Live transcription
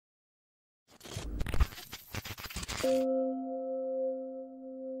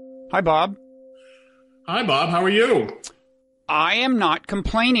Hi, Bob. Hi, Bob. How are you? I am not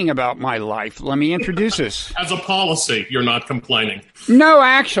complaining about my life. Let me introduce us. As a policy, you're not complaining. No,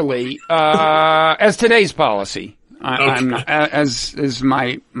 actually, as today's policy, Okay. I'm not, as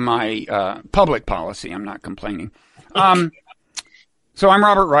my public policy, I'm not complaining. So I'm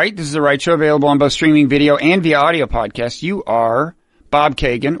Robert Wright. This is The Wright Show, available on both streaming video and via audio podcast. You are Bob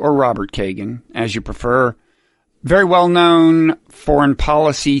Kagan, or Robert Kagan, as you prefer. Very well-known foreign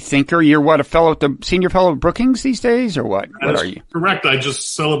policy thinker. You're what, the senior fellow at Brookings these days, or what? What are you? Correct. I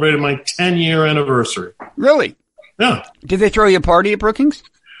just celebrated my 10-year anniversary. Really? Yeah. Did they throw you a party at Brookings?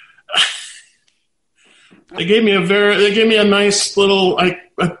 They gave me a nice little,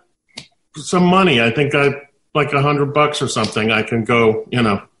 some money. I think like $100 or something. I can go,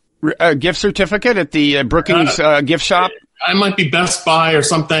 A gift certificate at the Brookings gift shop? I might be Best Buy or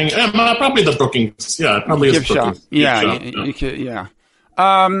something. Probably the Brookings. Yeah, it probably gift is Brookings. Shop. Yeah.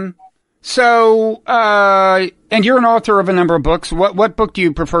 And you're an author of a number of books. What book do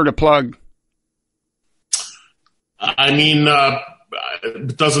you prefer to plug?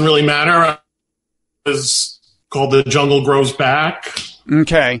 It doesn't really matter. It's called The Jungle Grows Back.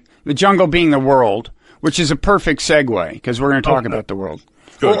 Okay. The jungle being the world, which is a perfect segue, because we're going to talk about the world.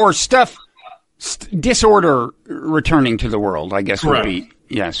 Or stuff... disorder returning to the world, I guess. Correct. Would be,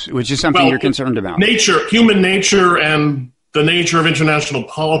 yes, which is something you're concerned about. Human nature and the nature of international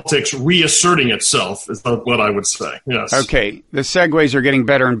politics reasserting itself is what I would say. Yes. Okay. The segues are getting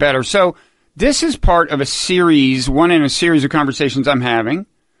better and better. So this is part of a series of conversations I'm having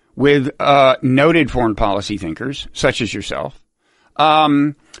with noted foreign policy thinkers, such as yourself,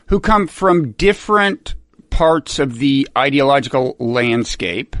 who come from different parts of the ideological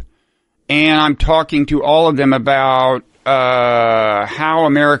landscape. And I'm talking to all of them about how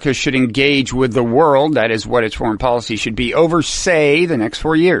America should engage with the world, that is what its foreign policy should be, over, say, the next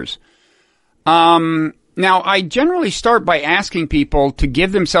 4 years. Now, I generally start by asking people to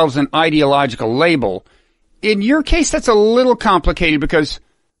give themselves an ideological label. In your case, that's a little complicated because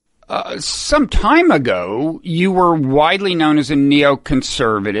some time ago, you were widely known as a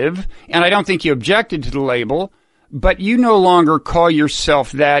neoconservative, and I don't think you objected to the label. But you no longer call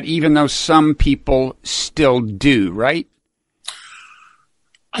yourself that, even though some people still do, right?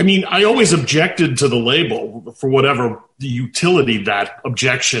 I always objected to the label for whatever the utility that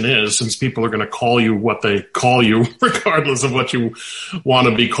objection is, since people are going to call you what they call you, regardless of what you want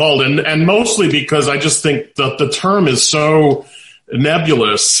to be called. And mostly because I just think that the term is so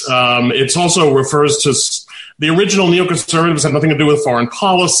nebulous. It also refers to... The original neoconservatives had nothing to do with foreign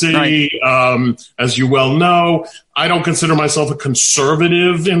policy, right. As you well know. I don't consider myself a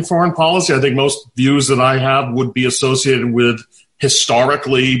conservative in foreign policy. I think most views that I have would be associated with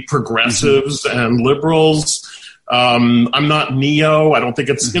historically progressives and liberals. I'm not neo. I don't think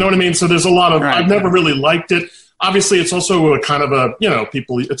it's, you know what I mean? So there's a lot of, I've never really liked it. Obviously, it's also a kind of a,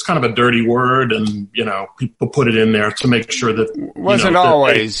 it's kind of a dirty word, and, people put it in there to make sure that... Wasn't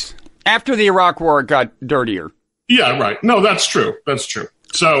always... After the Iraq War, it got dirtier. Yeah, right. No, that's true. That's true.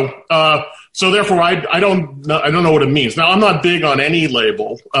 So therefore, I don't know what it means. Now, I'm not big on any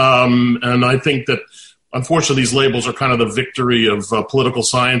label, and I think that unfortunately these labels are kind of the victory of political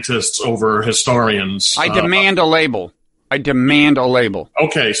scientists over historians. I demand a label.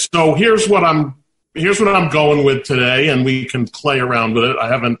 Okay, so here's what I'm going with today, and we can play around with it. I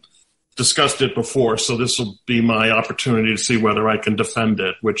haven't discussed it before, so this will be my opportunity to see whether I can defend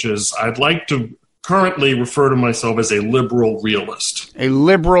it, which is I'd like to currently refer to myself as a liberal realist. A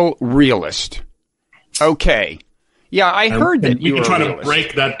liberal realist. Okay. Yeah, I heard that you were a realist. You can try to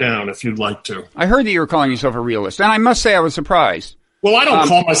break that down if you'd like to. I heard that you were calling yourself a realist, and I must say I was surprised. Well, I don't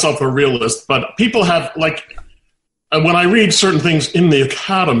call myself a realist, but people have, when I read certain things in the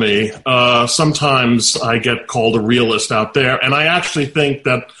academy, sometimes I get called a realist out there, and I actually think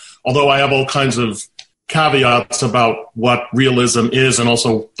that although I have all kinds of caveats about what realism is and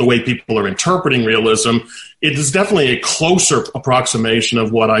also the way people are interpreting realism, it is definitely a closer approximation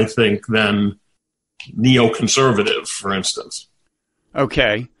of what I think than neoconservative, for instance.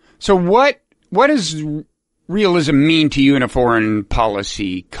 Okay. So what does realism mean to you in a foreign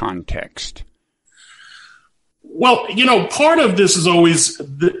policy context? Well, part of this is always,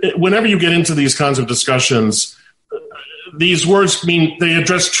 whenever you get into these kinds of discussions, these words they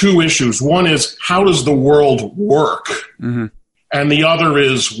address two issues. One is, how does the world work? Mm-hmm. And the other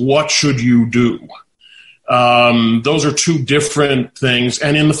is, what should you do? Those are two different things.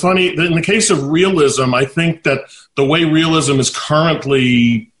 And in the case of realism, I think that the way realism is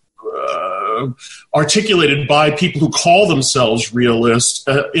currently articulated by people who call themselves realists,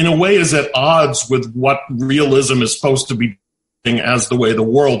 in a way is at odds with what realism is supposed to be doing as the way the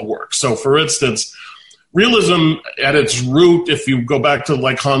world works. So, for instance, realism at its root, if you go back to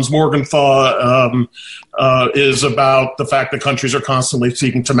like Hans Morgenthau, is about the fact that countries are constantly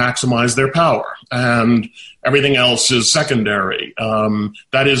seeking to maximize their power, and everything else is secondary.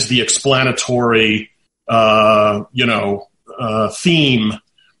 That is the explanatory, theme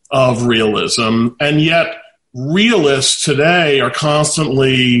of realism. And yet realists today are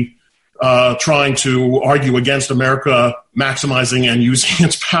constantly trying to argue against America maximizing and using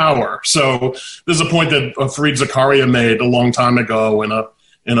its power. So this is a point that Fareed Zakaria made a long time ago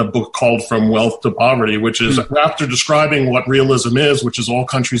in a book called From Wealth to Poverty, which is after describing what realism is, which is all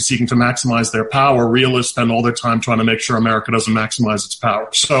countries seeking to maximize their power, realists spend all their time trying to make sure America doesn't maximize its power.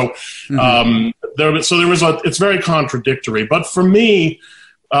 So it's very contradictory. But for me,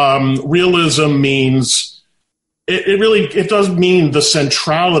 realism means it does mean the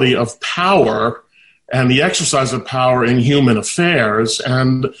centrality of power and the exercise of power in human affairs.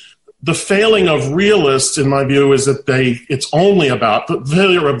 And the failing of realists, in my view, is that it's only about the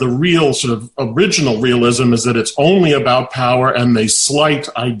failure of the real sort of original realism is that it's only about power, and they slight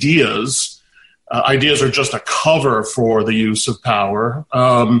ideas. Ideas are just a cover for the use of power.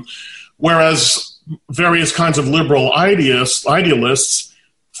 Whereas various kinds of liberal idealists,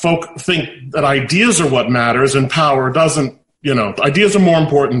 folk think that ideas are what matters and power doesn't. Ideas are more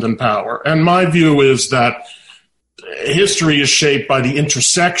important than power. And my view is that history is shaped by the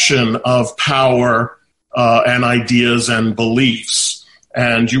intersection of power and ideas and beliefs.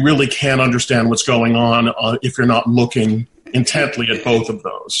 And you really can't understand what's going on if you're not looking intently at both of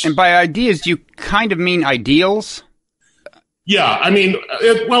those. And by ideas, do you kind of mean ideals? Yeah,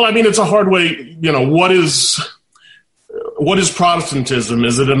 it's a hard way. What is Protestantism?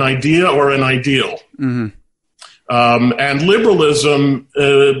 Is it an idea or an ideal? Mm-hmm. And liberalism,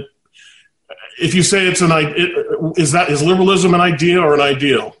 if you say it's is liberalism an idea or an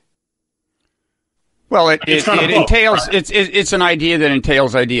ideal? Well, it entails, right? It's an idea that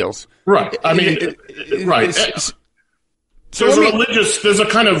entails ideals. Right. Right. So there's a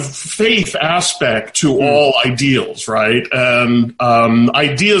kind of faith aspect to all ideals, right? And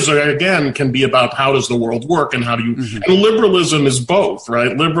ideas can be about how does the world work and how do you, and liberalism is both,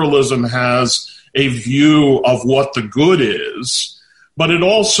 right? Liberalism has a view of what the good is, but it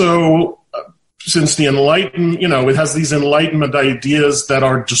also, since the Enlightenment, it has these Enlightenment ideas that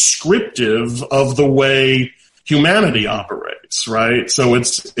are descriptive of the way humanity operates, right? So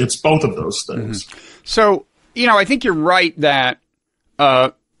it's both of those things. Mm-hmm. So, I think you're right that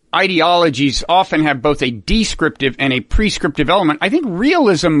ideologies often have both a descriptive and a prescriptive element. I think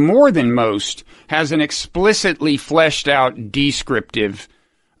realism, more than most, has an explicitly fleshed out descriptive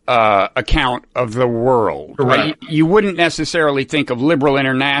account of the world. Right? You wouldn't necessarily think of liberal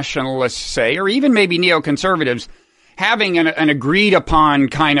internationalists, say, or even maybe neoconservatives, having an agreed upon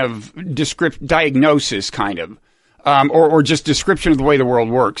kind of diagnosis, kind of, or just description of the way the world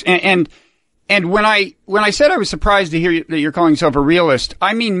works. And when I said I was surprised to hear that you're calling yourself a realist,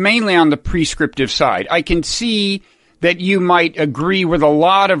 I mean mainly on the prescriptive side. I can see that you might agree with a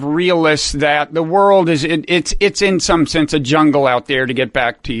lot of realists that the world it's in some sense a jungle out there, to get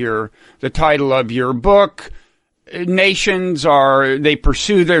back to the title of your book. Nations they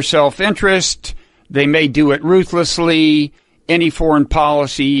pursue their self-interest. They may do it ruthlessly. Any foreign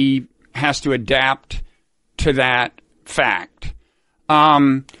policy has to adapt to that fact.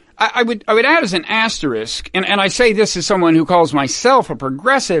 I would add as an asterisk, and I say this as someone who calls myself a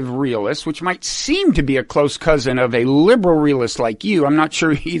progressive realist, which might seem to be a close cousin of a liberal realist like you. I'm not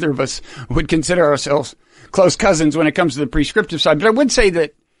sure either of us would consider ourselves close cousins when it comes to the prescriptive side, but I would say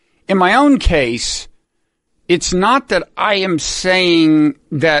that in my own case, it's not that I am saying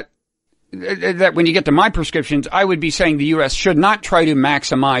that when you get to my prescriptions, I would be saying the U.S. should not try to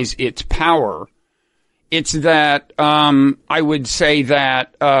maximize its power. It's that I would say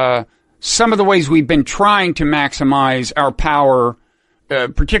that some of the ways we've been trying to maximize our power,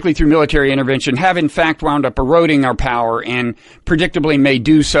 particularly through military intervention, have in fact wound up eroding our power and predictably may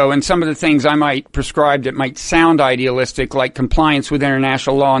do so. And some of the things I might prescribe that might sound idealistic, like compliance with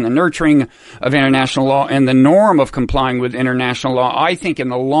international law and the nurturing of international law and the norm of complying with international law, I think in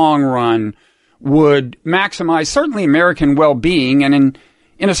the long run would maximize certainly American well-being and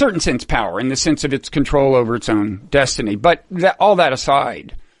in a certain sense, power, in the sense of its control over its own destiny. But all that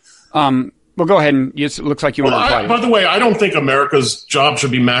aside, well, go ahead, and it looks like you want to reply. By the way, I don't think America's job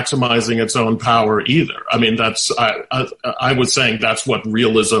should be maximizing its own power either. I mean, I was saying that's what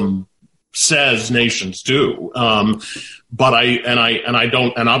realism says nations do. But I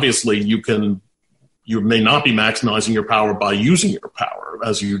don't, and obviously you may not be maximizing your power by using your power,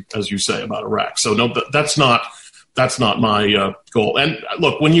 as you say about Iraq. So no, that's not my goal. And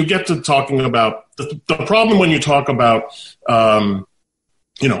look, when you get to talking about the problem, when you talk about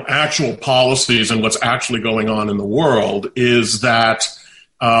actual policies and what's actually going on in the world, is that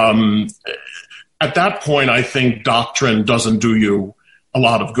at that point, I think doctrine doesn't do you a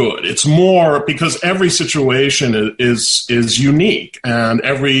lot of good. It's more because every situation is unique, and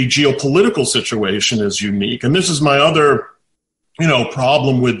every geopolitical situation is unique. And this is my other,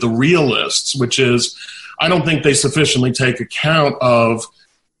 problem with the realists, which is I don't think they sufficiently take account of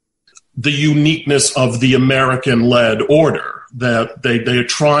the uniqueness of the American-led order, that they're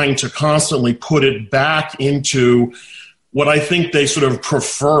trying to constantly put it back into what I think they sort of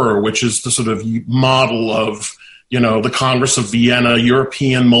prefer, which is the sort of model of, the Congress of Vienna,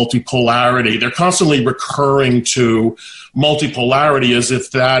 European multipolarity. They're constantly recurring to multipolarity as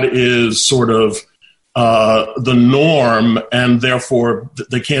if that is sort of the norm, and therefore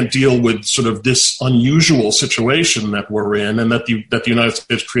they can't deal with sort of this unusual situation that we're in, and that the United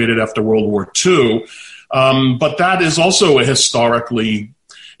States created after World War II. But that is also a historically,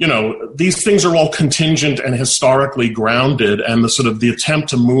 these things are all contingent and historically grounded, and the attempt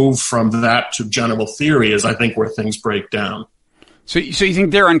to move from that to general theory is, I think, where things break down. So you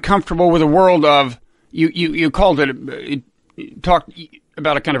think they're uncomfortable with a world of, you called it, talked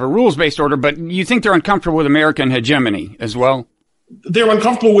about a kind of a rules-based order, but you think they're uncomfortable with American hegemony as well? They're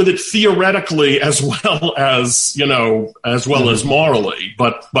uncomfortable with it theoretically as well as, as morally.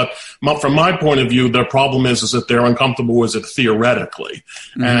 But from my point of view, their problem is that they're uncomfortable with it theoretically.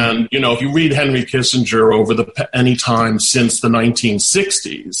 Mm-hmm. And, if you read Henry Kissinger over any time since the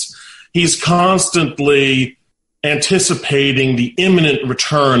 1960s, he's constantly anticipating the imminent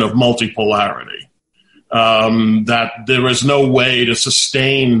return of multipolarity. That there is no way to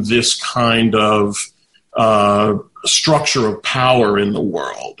sustain this kind of structure of power in the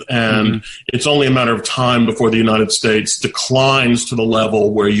world. And it's only a matter of time before the United States declines to the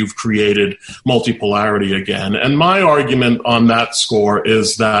level where you've created multipolarity again. And my argument on that score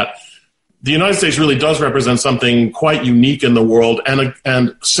is that the United States really does represent something quite unique in the world,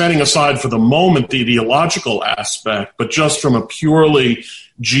 and setting aside for the moment the ideological aspect, but just from a purely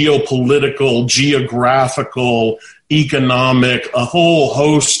geopolitical, geographical, economic, a whole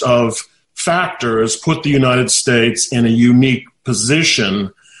host of factors put the United States in a unique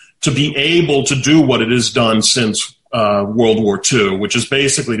position to be able to do what it has done since World War II, which is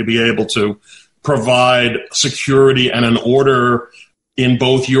basically to be able to provide security and an order in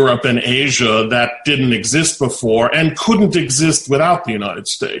both Europe and Asia that didn't exist before and couldn't exist without the United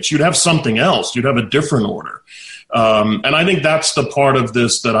States. You'd have something else. You'd have a different order. And I think that's the part of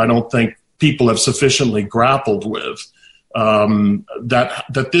this that I don't think people have sufficiently grappled with.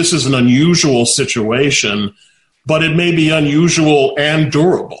 That this is an unusual situation, but it may be unusual and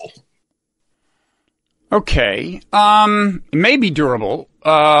durable. Okay. It may be durable.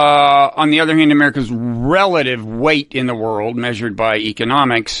 On the other hand, America's relative weight in the world, measured by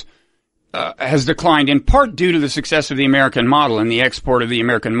economics, has declined in part due to the success of the American model and the export of the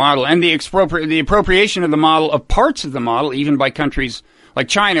American model and the appropriation of the model, of parts of the model, even by countries like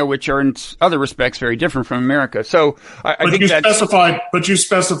China, which are in other respects very different from America. So I think But you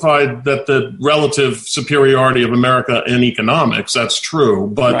specified that the relative superiority of America in economics, that's true.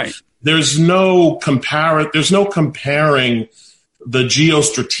 But right. There's no comparing the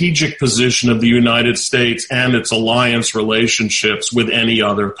geostrategic position of the United States and its alliance relationships with any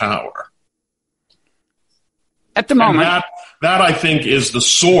other power. At the moment. And that I think is the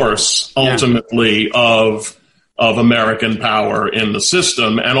source, ultimately, of American power in the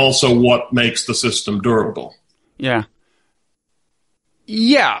system, and also what makes the system durable. Yeah.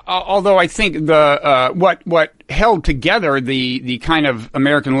 Yeah, although I think the what held together the kind of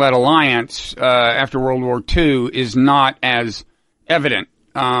American-led alliance after World War II is not as evident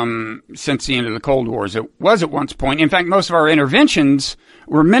since the end of the Cold War as it was at one point. In fact, many of our interventions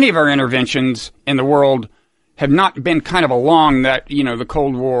in the world have not been kind of along that, the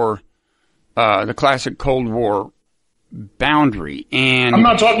Cold War, the classic Cold War boundary. And I'm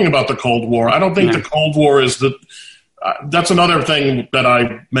not talking about the Cold War. I don't think the Cold War is that's another thing that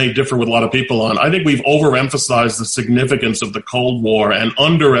I may differ with a lot of people on. I think we've overemphasized the significance of the Cold War and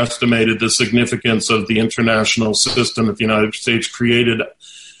underestimated the significance of the international system that the United States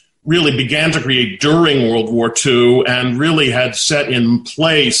began to create during World War II, and really had set in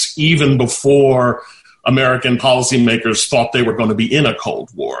place even before American policymakers thought they were going to be in a Cold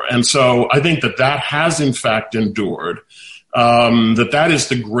War. And so I think that has in fact endured, that is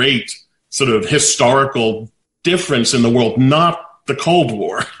the great sort of historical difference in the world, not the Cold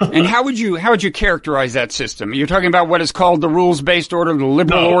War. And how would you characterize that system? You're talking about what is called the rules-based order, the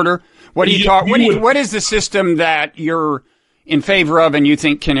liberal order. What do you talk? What is the system that you're in favor of and you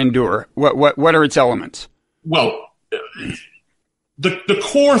think can endure? What are its elements? Well, the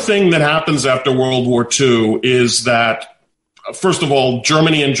core thing that happens after World War II is that, first of all,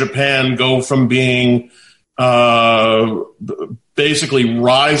 Germany and Japan go from being basically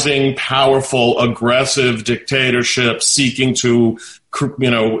rising, powerful, aggressive dictatorships seeking to,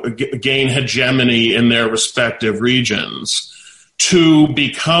 gain hegemony in their respective regions, to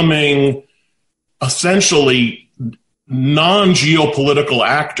becoming essentially non-geopolitical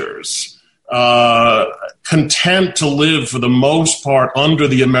actors, content to live for the most part under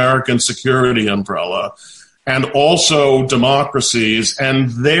the American security umbrella, and also democracies, and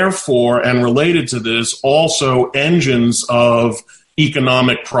therefore, and related to this, also engines of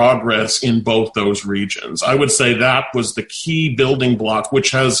economic progress in both those regions. I would say that was the key building block, which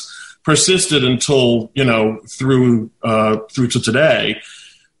has persisted until, through to today.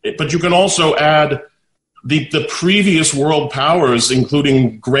 But you can also add the previous world powers,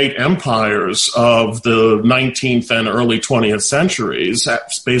 including great empires of the 19th and early 20th centuries,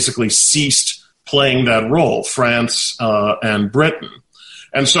 basically ceased playing that role, France and Britain.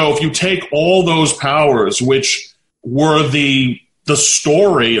 And so if you take all those powers, which were the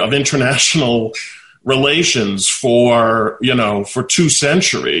story of international relations for 2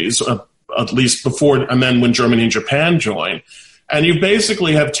 centuries, at least before, and then when Germany and Japan joined, and you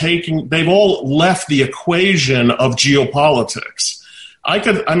basically they've all left the equation of geopolitics.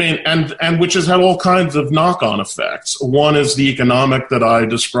 And which has had all kinds of knock-on effects. One is the economic that I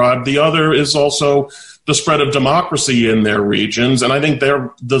described. The other is also the spread of democracy in their regions. And I think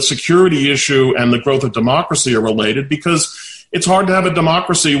the security issue and the growth of democracy are related, because it's hard to have a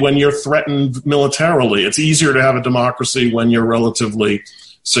democracy when you're threatened militarily. It's easier to have a democracy when you're relatively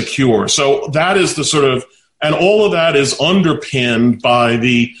secure. So that is the sort of, and all of that is underpinned by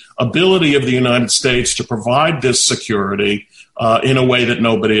the ability of the United States to provide this security in a way that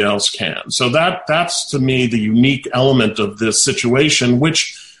nobody else can. So that's to me the unique element of this situation,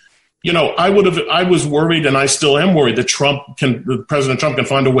 which, I was worried, and I still am worried, that President Trump can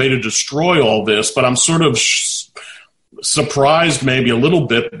find a way to destroy all this, but I'm sort of surprised maybe a little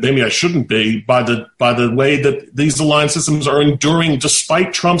bit, maybe I shouldn't be, by the way that these alliance systems are enduring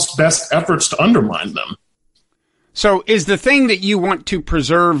despite Trump's best efforts to undermine them. So is the thing that you want to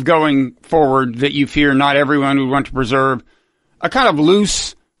preserve going forward, that you fear not everyone would want to preserve, a kind of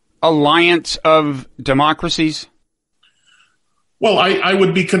loose alliance of democracies? Well, I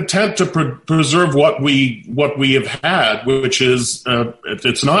would be content to preserve what we have had, which is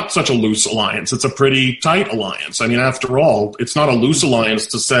it's not such a loose alliance. It's a pretty tight alliance. I mean, after all, it's not a loose alliance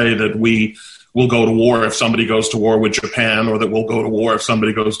to say that we will go to war if somebody goes to war with Japan, or that we'll go to war if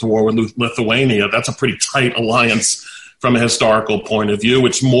somebody goes to war with Lithuania. That's a pretty tight alliance from a historical point of view.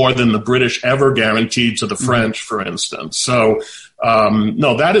 It's more than the British ever guaranteed to the French, for instance. So,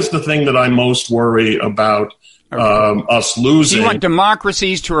 no, that is the thing that I most worry about us losing. So you want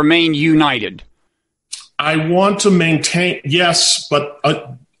democracies to remain united? I want to maintain, yes, but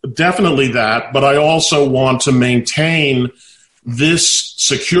definitely that. But I also want to maintain this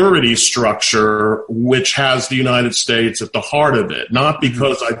security structure, which has the United States at the heart of it. Not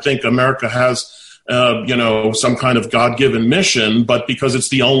because I think America has some kind of God-given mission, but because it's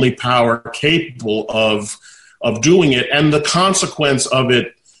the only power capable of doing it. And the consequence of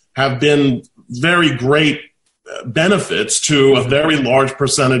it have been very great benefits to a very large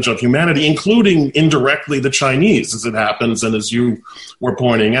percentage of humanity, including indirectly the Chinese, as it happens, and as you were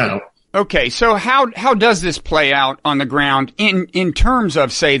pointing out. Okay, so how does this play out on the ground in terms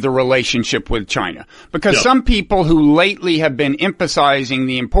of, say, the relationship with China? Because some people who lately have been emphasizing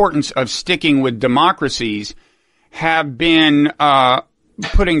the importance of sticking with democracies have been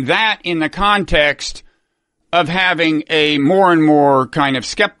putting that in the context of having a more and more kind of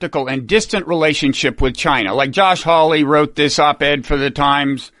skeptical and distant relationship with China. Like Josh Hawley wrote this op-ed for the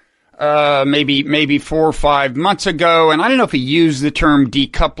Times maybe 4 or 5 months ago, and I don't know if he used the term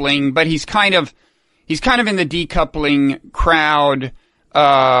decoupling, but he's kind of in the decoupling crowd,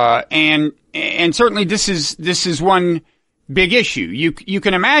 and certainly this is one big issue. You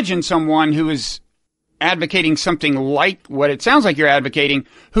can imagine someone who is advocating something like what it sounds like you're advocating,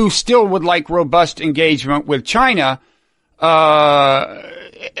 who still would like robust engagement with China.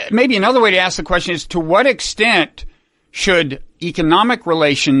 Maybe another way to ask the question is, to what extent should economic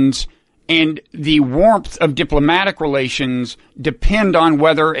relations and the warmth of diplomatic relations depend on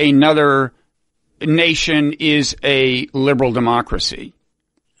whether another nation is a liberal democracy?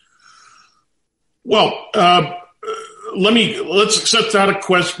 Well, let's accept that a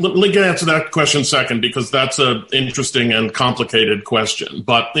question. Let me get answer that question second, because that's an interesting and complicated question.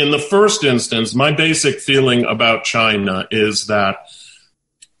 But in the first instance, my basic feeling about China is that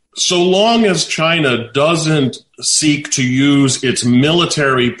so long as China doesn't seek to use its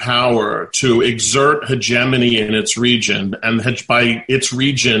military power to exert hegemony in its region, and by its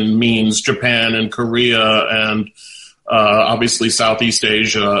region means Japan and Korea and obviously Southeast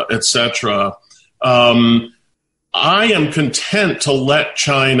Asia, etc., I am content to let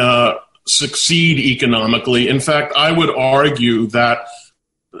China succeed economically. In fact, I would argue that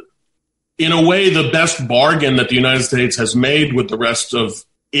in a way, the best bargain that the United States has made with the rest of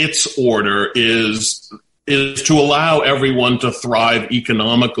its order is to allow everyone to thrive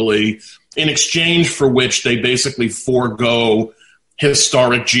economically, in exchange for which they basically forego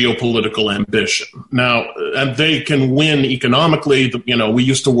historic geopolitical ambition. Now, and they can win economically. We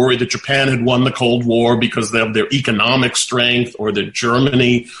used to worry that Japan had won the Cold War because of their economic strength, or that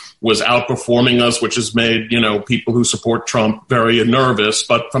Germany was outperforming us, which has made, people who support Trump very nervous.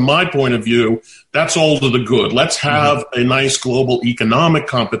 But from my point of view, that's all to the good. Let's have a nice global economic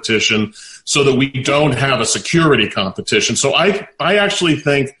competition so that we don't have a security competition. So I actually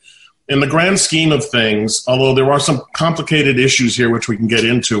think, in the grand scheme of things, although there are some complicated issues here which we can get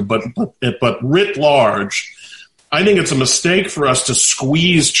into, but writ large, I think it's a mistake for us to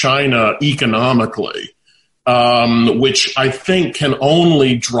squeeze China economically, which I think can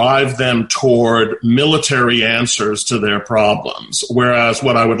only drive them toward military answers to their problems. Whereas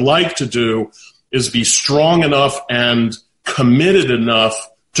what I would like to do is be strong enough and committed enough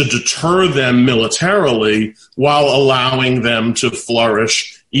to deter them militarily while allowing them to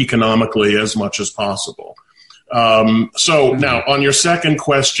flourish economically as much as possible. So now, on your second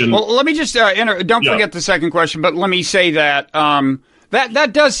question... Well, let me just don't forget the second question, but let me say that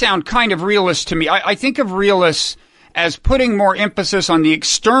that does sound kind of realist to me. I think of realists as putting more emphasis on the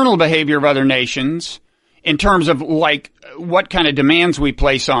external behavior of other nations in terms of, like, what kind of demands we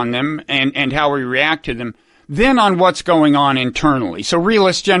place on them and how we react to them, than on what's going on internally. So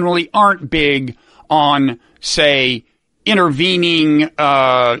realists generally aren't big on, say, intervening,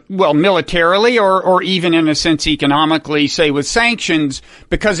 militarily or even in a sense economically, say with sanctions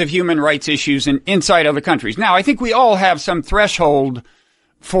because of human rights issues inside other countries. Now, I think we all have some threshold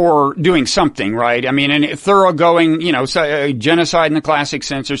for doing something, right? I mean, a thoroughgoing, genocide in the classic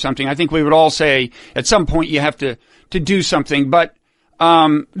sense or something. I think we would all say at some point you have to do something. But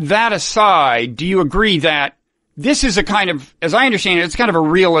that aside, do you agree that this is a kind of, as I understand it, it's kind of a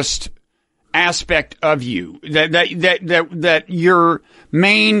realist aspect of you, that your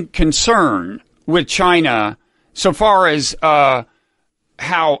main concern with China, so far as how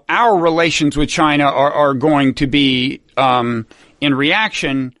our relations with China are going to be in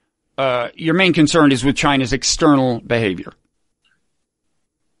reaction, your main concern is with China's external behavior?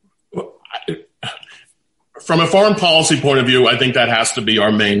 From a foreign policy point of view, I think that has to be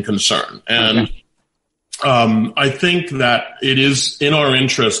our main concern. And okay. I think that it is in our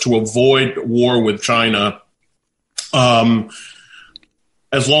interest to avoid war with China,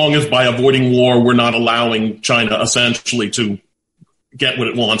 as long as by avoiding war, we're not allowing China essentially to get what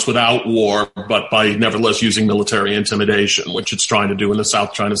it wants without war, but by nevertheless using military intimidation, which it's trying to do in the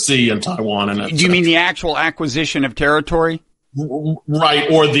South China Sea and Taiwan. And do you mean the actual acquisition of territory? Right,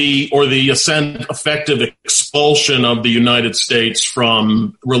 or the effective expulsion of the United States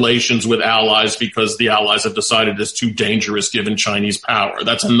from relations with allies because the allies have decided it's too dangerous given Chinese power.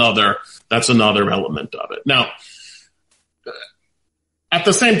 That's another element of it. Now, at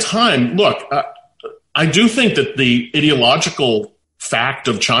the same time, look, I do think that the ideological fact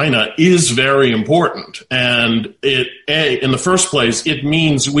of China is very important, and in the first place, it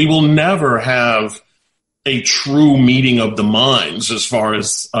means we will never have a true meeting of the minds as far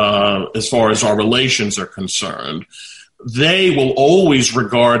as our relations are concerned. They will always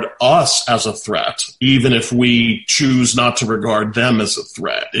regard us as a threat, even if we choose not to regard them as a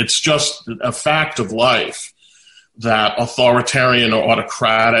threat. It's just a fact of life that authoritarian or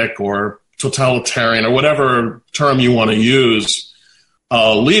autocratic or totalitarian or whatever term you want to use,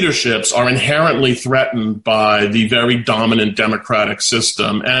 leaderships are inherently threatened by the very dominant democratic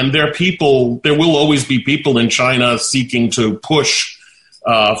system. And there will always be people in China seeking to push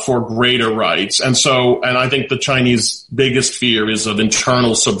for greater rights. And I think the Chinese biggest fear is of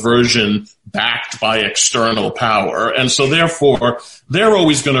internal subversion backed by external power. And so therefore, they're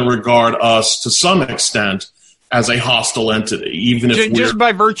always going to regard us to some extent as a hostile entity, even if just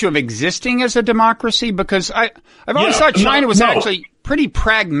by virtue of existing as a democracy. Because I've always thought China was actually pretty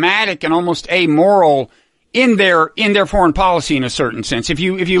pragmatic and almost amoral in their foreign policy in a certain sense. If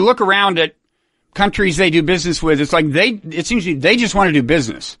you look around at countries they do business with, it's like it seems to me they just want to do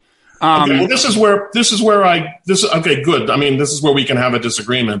business. Okay, well, this is where okay, good. I mean, this is where we can have a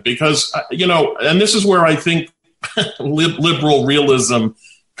disagreement because, and this is where I think liberal realism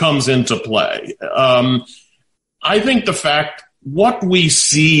comes into play. I think what we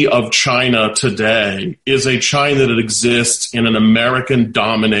see of China today is a China that exists in an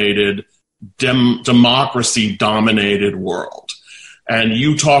American-dominated, democracy-dominated world. And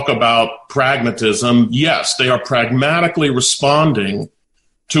you talk about pragmatism. Yes, they are pragmatically responding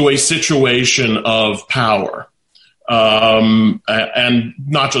to a situation of power, and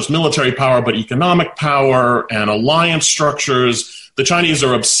not just military power, but economic power and alliance structures. The Chinese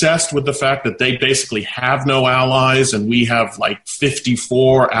are obsessed with the fact that they basically have no allies, and we have like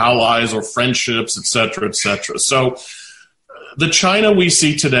 54 allies or friendships, et cetera, et cetera. So the China we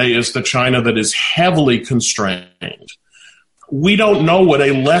see today is the China that is heavily constrained. We don't know what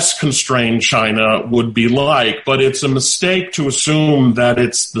a less constrained China would be like, but it's a mistake to assume that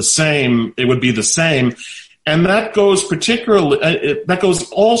it's the same. It would be the same. And that goes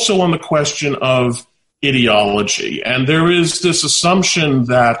also on the question of ideology. And there is this assumption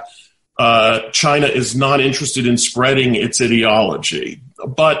that China is not interested in spreading its ideology.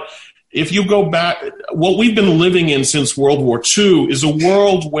 But if you go back, what we've been living in since World War II is a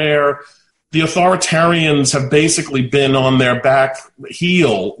world where the authoritarians have basically been on their back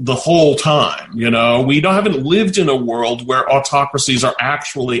heel the whole time. We haven't lived in a world where autocracies are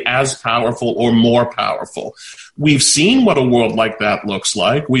actually as powerful or more powerful. We've seen what a world like that looks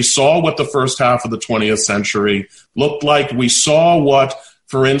like. We saw what the first half of the 20th century looked like. We saw what,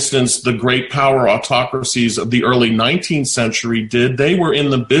 for instance, the great power autocracies of the early 19th century did. They were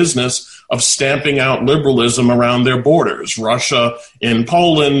in the business of stamping out liberalism around their borders. Russia in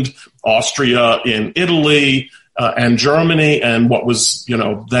Poland, Austria in Italy, and Germany, and what was,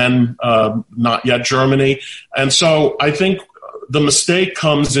 then not yet Germany. And so I think the mistake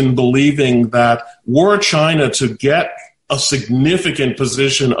comes in believing that were China to get a significant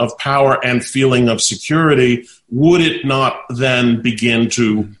position of power and feeling of security, would it not then begin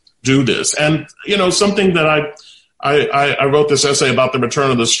to do this? And, something that I wrote this essay about the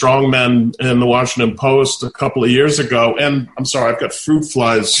return of the strongmen in the Washington Post a couple of years ago, and I'm sorry, I've got fruit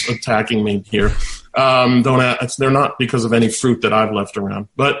flies attacking me here. They're not because of any fruit that I've left around,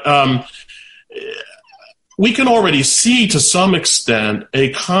 but we can already see to some extent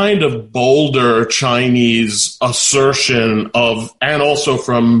a kind of bolder Chinese assertion of, and also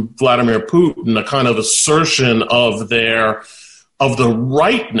from Vladimir Putin, a kind of assertion of the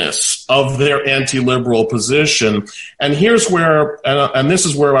rightness of their anti-liberal position. And here's where, and this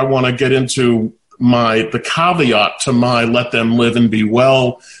is where I want to get into the caveat to my let them live and be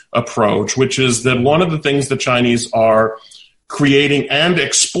well approach, which is that one of the things the Chinese are creating and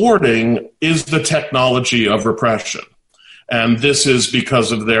exporting is the technology of repression. And this is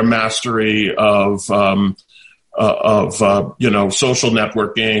because of their mastery of social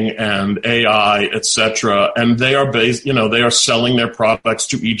networking and AI, et cetera. And they are they are selling their products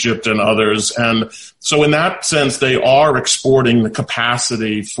to Egypt and others. And so in that sense, they are exporting the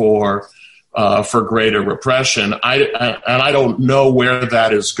capacity for greater repression. I don't know where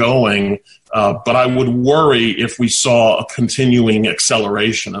that is going, but I would worry if we saw a continuing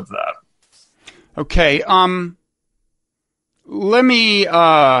acceleration of that. Okay. Let me,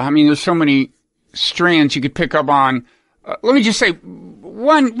 there's so many strands you could pick up on. Let me just say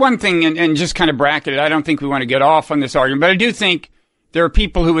one thing and just kind of bracket it. I don't think we want to get off on this argument, but I do think there are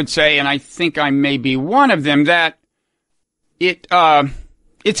people who would say, and I think I may be one of them, that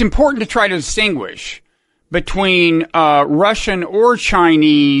it's important to try to distinguish between Russian or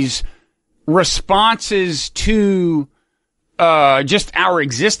Chinese responses to just our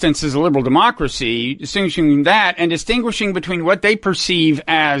existence as a liberal democracy, distinguishing that and distinguishing between what they perceive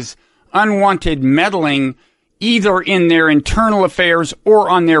as unwanted meddling either in their internal affairs or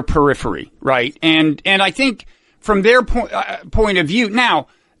on their periphery, right? And I think from their point of view, now,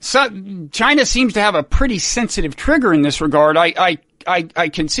 China seems to have a pretty sensitive trigger in this regard. I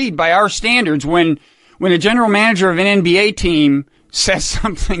concede by our standards when a general manager of an NBA team says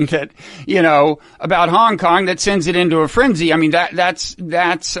something that, about Hong Kong that sends it into a frenzy. I mean, that's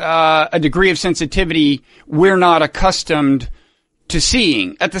a degree of sensitivity we're not accustomed to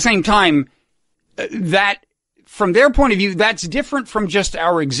seeing. At the same time, that from their point of view, that's different from just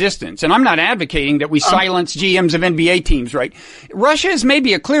our existence. And I'm not advocating that we silence GMs of NBA teams, right? Russia is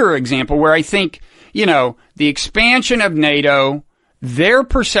maybe a clearer example where I think, the expansion of NATO, their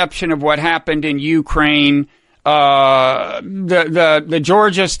perception of what happened in Ukraine, the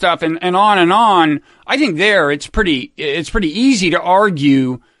Georgia stuff and on and on. I think it's pretty easy to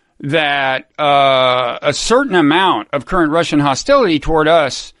argue that a certain amount of current Russian hostility toward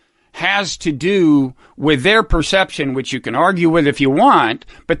us has to do with their perception, which you can argue with if you want,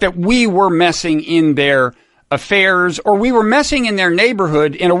 but that we were messing in their affairs, or we were messing in their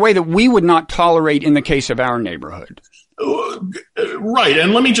neighborhood in a way that we would not tolerate in the case of our neighborhood. Right.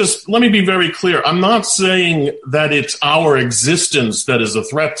 And let me be very clear. I'm not saying that it's our existence that is a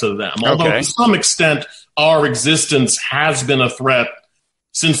threat to them, although to some extent our existence has been a threat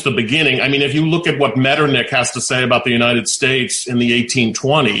since the beginning. I mean, if you look at what Metternich has to say about the United States in the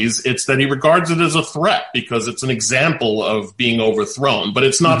 1820s, it's that he regards it as a threat because it's an example of being overthrown. But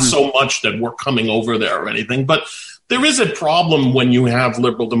it's not so much that we're coming over there or anything. But there is a problem when you have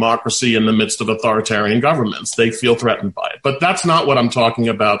liberal democracy in the midst of authoritarian governments. They feel threatened by it. But that's not what I'm talking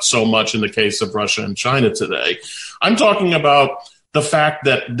about so much in the case of Russia and China today. I'm talking about the fact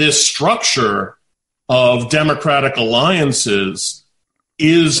that this structure of democratic alliances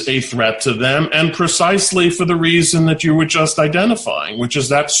is a threat to them, and precisely for the reason that you were just identifying, which is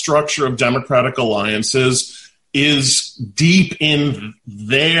that structure of democratic alliances is deep in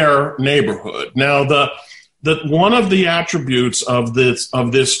their neighborhood. Now, that one of the attributes of this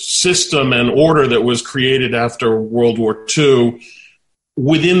system and order that was created after World War II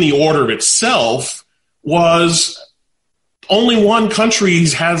within the order itself was only one country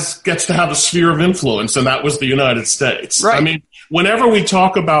gets to have a sphere of influence, and that was the United States. Right. I mean, whenever we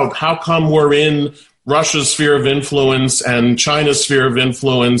talk about how come we're in Russia's sphere of influence and China's sphere of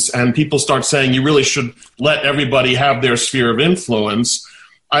influence, and people start saying you really should let everybody have their sphere of influence,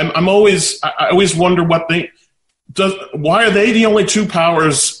 I always wonder why are they the only two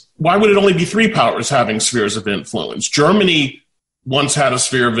powers? Why would it only be three powers having spheres of influence? Germany once had a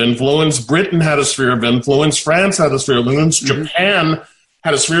sphere of influence. Britain had a sphere of influence. France had a sphere of influence. Japan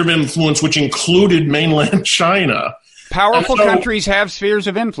had a sphere of influence, which included mainland China. Powerful countries have spheres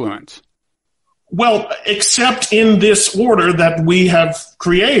of influence. Well, except in this order that we have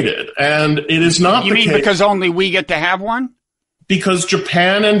created. And it is not You mean because only we get to have one? Because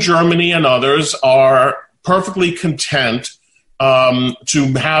Japan and Germany and others are perfectly content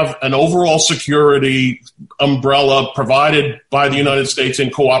to have an overall security umbrella provided by the United States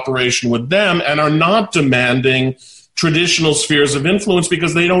in cooperation with them, and are not demanding traditional spheres of influence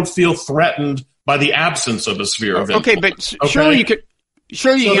because they don't feel threatened by the absence of a sphere of influence. Okay, but surely you could.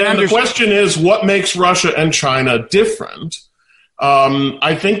 Surely you can understand. The question is, what makes Russia and China different?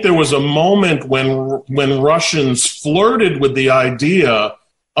 I think there was a moment when Russians flirted with the idea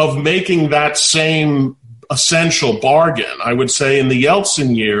of making that same essential bargain. I would say in the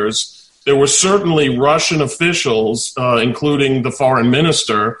Yeltsin years, there were certainly Russian officials, including the foreign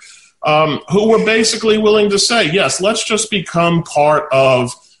minister, who were basically willing to say, yes, let's just become part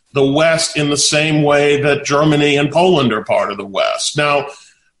of the West in the same way that Germany and Poland are part of the West. Now,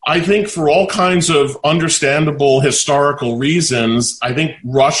 I think for all kinds of understandable historical reasons, I think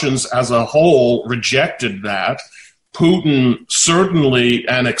Russians as a whole rejected that. Putin certainly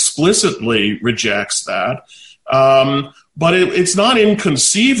and explicitly rejects that. But it's not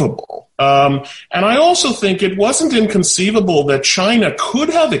inconceivable. And I also think it wasn't inconceivable that China could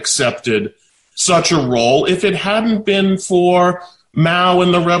have accepted such a role if it hadn't been for Mao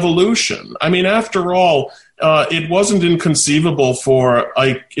and the revolution. I mean, after all, it wasn't inconceivable for,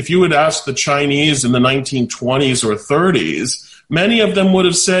 if you had asked the Chinese in the 1920s or 30s, many of them would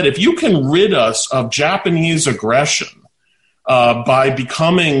have said, if you can rid us of Japanese aggression by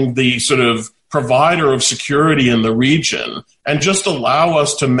becoming the sort of provider of security in the region and just allow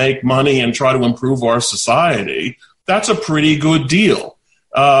us to make money and try to improve our society, that's a pretty good deal.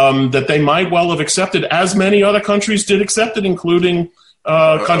 That they might well have accepted, as many other countries did accept it, including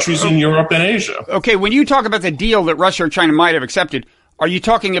countries in Europe and Asia. Okay, when you talk about the deal that Russia or China might have accepted, are you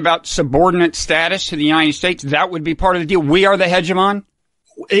talking about subordinate status to the United States? That would be part of the deal. We are the hegemon?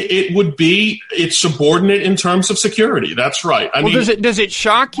 It would be, it's subordinate in terms of security. That's right. I mean, does it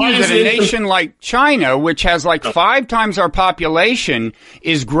shock you that a nation like China, which has like 5 times our population,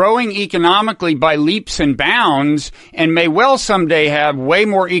 is growing economically by leaps and bounds and may well someday have way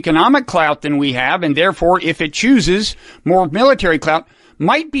more economic clout than we have, and therefore, if it chooses, more military clout,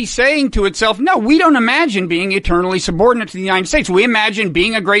 might be saying to itself, no, we don't imagine being eternally subordinate to the United States. We imagine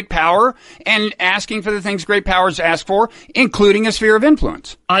being a great power and asking for the things great powers ask for, including a sphere of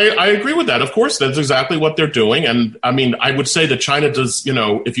influence. I agree with that. Of course, that's exactly what they're doing. And I mean, I would say that China does,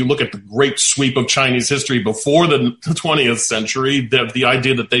 if you look at the great sweep of Chinese history before the 20th century, the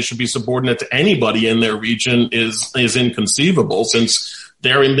idea that they should be subordinate to anybody in their region is inconceivable, since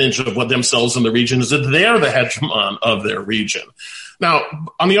their image of what themselves in the region is that they're the hegemon of their region. Now,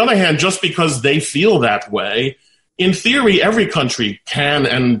 on the other hand, just because they feel that way, in theory, every country can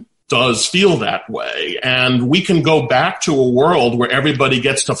and does feel that way. And we can go back to a world where everybody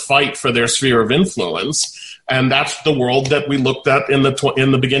gets to fight for their sphere of influence. And that's the world that we looked at in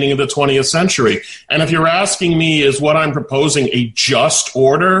the beginning of the 20th century. And if you're asking me, is what I'm proposing a just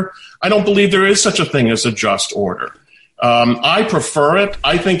order? I don't believe there is such a thing as a just order. I prefer it.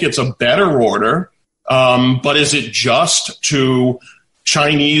 I think it's a better order. But is it just to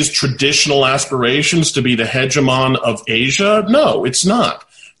Chinese traditional aspirations to be the hegemon of Asia? No, it's not.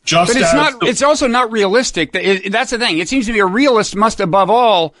 But it's also not realistic. That's the thing. It seems to me a realist must above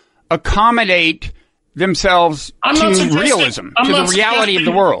all accommodate themselves to realism, to the reality of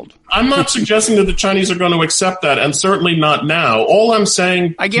the world. I'm not suggesting that the Chinese are going to accept that, and certainly not now. All I'm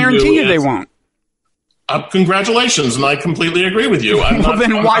saying, I guarantee you they won't. Congratulations, and I completely agree with you.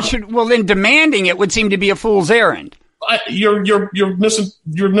 Then demanding it would seem to be a fool's errand. You're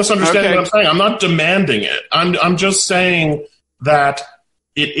misunderstanding what I'm saying. I'm not demanding it. I'm just saying that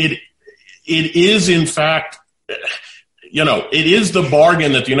it is in fact, it is the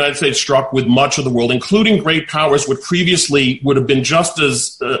bargain that the United States struck with much of the world, including great powers, which previously would have been just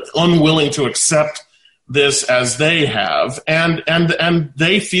as unwilling to accept this as they have, and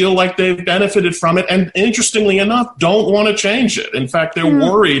they feel like they've benefited from it, and interestingly enough, don't want to change it. In fact, they're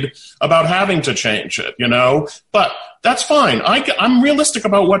worried about having to change it, but that's fine. I'm realistic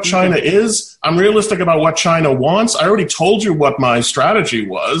about what China is. I'm realistic about what China wants. I already told you what my strategy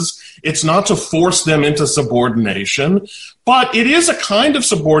was. It's not to force them into subordination, but it is a kind of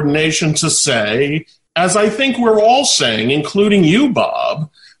subordination to say, as I think we're all saying, including you, Bob,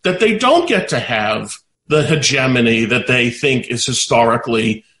 that they don't get to have the hegemony that they think is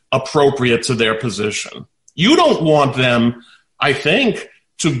historically appropriate to their position. You don't want them, I think,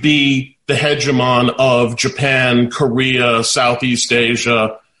 to be the hegemon of Japan, Korea, Southeast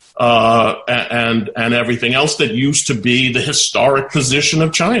Asia, and everything else that used to be the historic position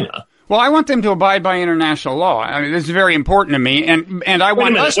of China. Well, I want them to abide by international law. I mean, this is very important to me, and I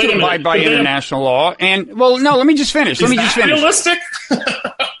want us to abide by international law. And no, let me just finish. Realistic?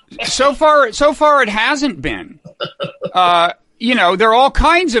 So far, it hasn't been. There are all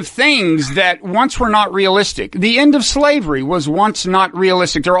kinds of things that once were not realistic. The end of slavery was once not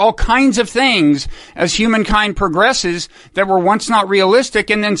realistic. There are all kinds of things as humankind progresses that were once not realistic,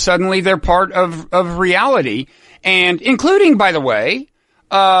 and then suddenly they're part of reality. And including, by the way,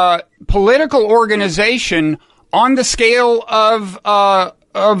 political organization on the scale of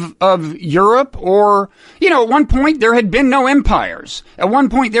Europe, or, at one point there had been no empires. At one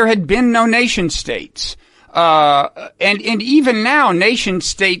point there had been no nation states. And even now nation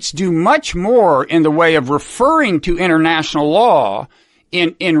states do much more in the way of referring to international law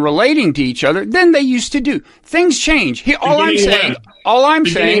in relating to each other than they used to do. Things change. All I'm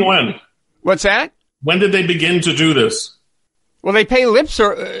saying. When? What's that? When did they begin to do this? Well, they pay lip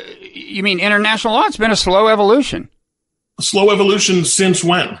service. You mean international law? It's been a slow evolution. A slow evolution since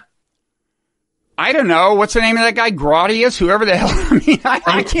when? I don't know. What's the name of that guy? Grotius? Whoever the hell.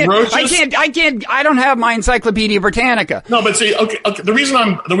 I can't. I don't have my Encyclopedia Britannica. No, but see, okay. The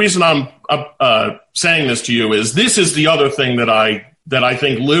reason I'm saying this to you is this is the other thing that I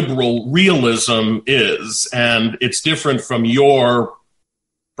think liberal realism is, and it's different from your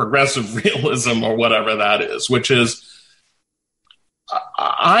progressive realism or whatever that is, which is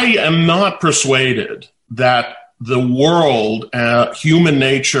I am not persuaded that the world, human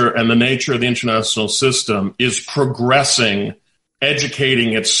nature, and the nature of the international system is progressing,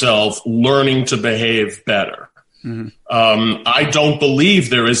 educating itself, learning to behave better. Mm-hmm. I don't believe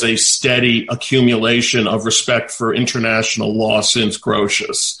there is a steady accumulation of respect for international law since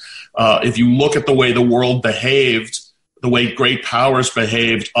Grotius. If you look at the way the world behaved, the way great powers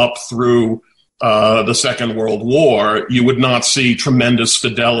behaved up through the Second World War, you would not see tremendous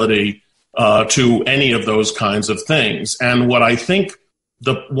fidelity to any of those kinds of things. And what I think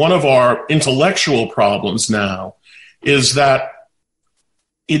one of our intellectual problems now is that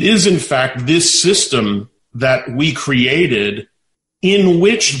it is, in fact, this system that we created in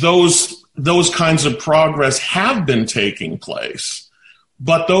which those kinds of progress have been taking place.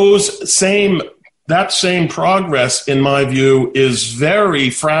 But that same progress, in my view, is very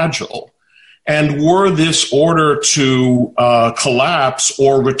fragile. And were this order to collapse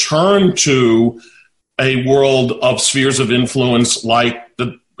or return to a world of spheres of influence like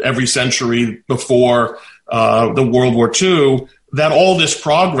every century before the World War II, that all this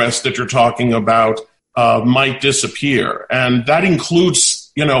progress that you're talking about might disappear. And that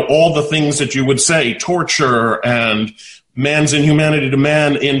includes, all the things that you would say, torture and man's inhumanity to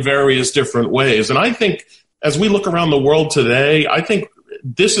man in various different ways. And I think as we look around the world today, I think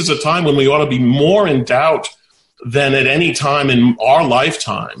this is a time when we ought to be more in doubt than at any time in our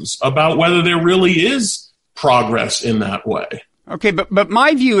lifetimes about whether there really is progress in that way. Okay, but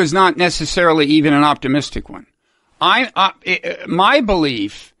my view is not necessarily even an optimistic one. My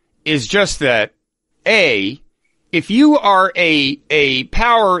belief is just that, if you are a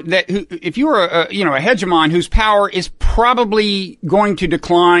power if you are a hegemon whose power is probably going to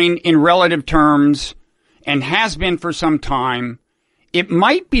decline in relative terms and has been for some time, it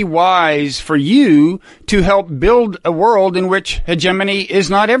might be wise for you to help build a world in which hegemony is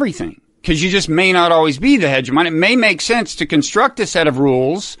not everything. Because you just may not always be the hegemon. It may make sense to construct a set of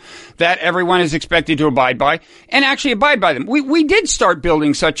rules that everyone is expected to abide by and actually abide by them. We did start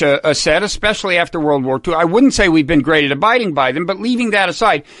building such a set, especially after World War II. I wouldn't say we've been great at abiding by them, but leaving that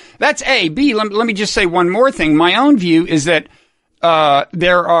aside, that's A. B, let me just say one more thing. My own view is that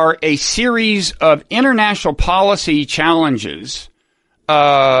there are a series of international policy challenges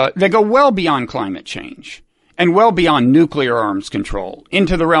that go well beyond climate change and well beyond nuclear arms control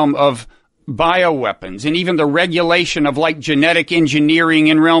into the realm of bioweapons and even the regulation of like genetic engineering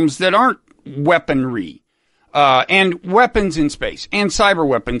in realms that aren't weaponry, and weapons in space and cyber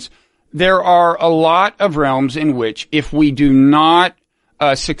weapons. There are a lot of realms in which if we do not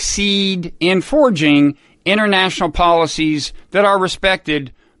succeed in forging international policies that are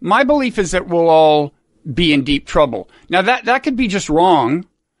respected, my belief is that we'll all be in deep trouble. Now that could be just wrong,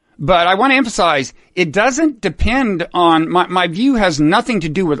 but I want to emphasize it doesn't depend on my view has nothing to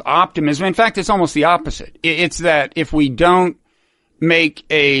do with optimism. In fact, it's almost the opposite. It's that if we don't make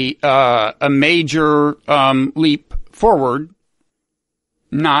a major leap forward,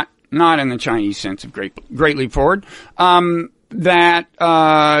 not in the Chinese sense of great leap forward, that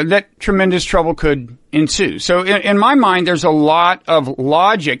tremendous trouble could ensue. So in my mind, there's a lot of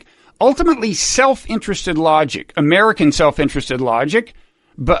logic, ultimately self-interested logic, American self-interested logic,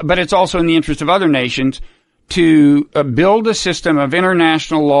 but it's also in the interest of other nations to build a system of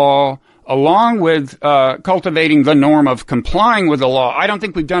international law along with cultivating the norm of complying with the law. I don't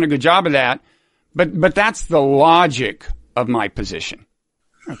think we've done a good job of that, but that's the logic of my position.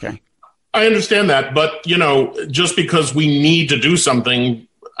 Okay. I understand that, but, just because we need to do something,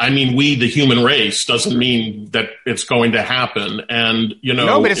 I mean, we, the human race, doesn't mean that it's going to happen. And,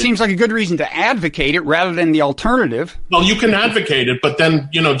 No, but it seems like a good reason to advocate it rather than the alternative. Well, you can advocate it, but then,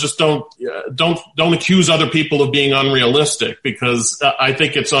 just don't accuse other people of being unrealistic, because I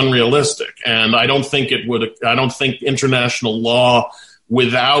think it's unrealistic. And I don't think international law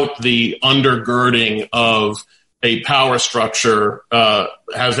without the undergirding of a power structure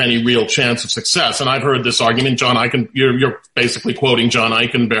has any real chance of success. And I've heard this argument, you're basically quoting John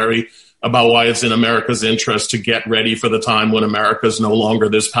Eikenberry about why it's in America's interest to get ready for the time when America's no longer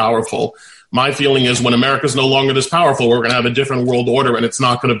this powerful. My feeling is when America's no longer this powerful, we're going to have a different world order, and it's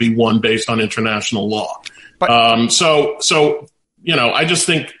not going to be one based on international law. But, I just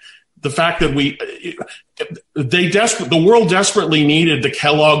think the fact that the world desperately needed the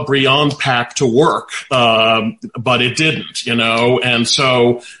Kellogg-Briand Pact to work, but it didn't,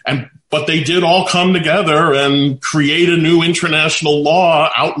 but they did all come together and create a new international law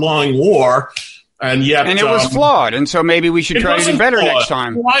outlawing war. And it was flawed, and so maybe we should try to do better next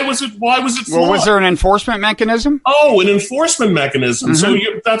time. Why was it flawed? Well, was there an enforcement mechanism? Oh, an enforcement mechanism. Mm-hmm.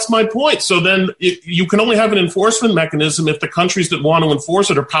 So that's my point. So then you can only have an enforcement mechanism if the countries that want to enforce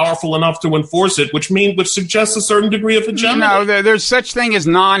it are powerful enough to enforce it, which suggests a certain degree of hegemony. No, there's such thing as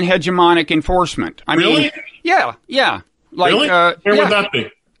non-hegemonic enforcement. Really? Yeah. Like, really? Where would that be?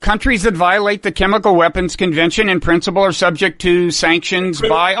 Countries that violate the Chemical Weapons Convention in principle are subject to sanctions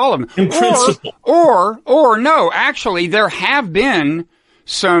by all of them. In principle. Or no, actually, there have been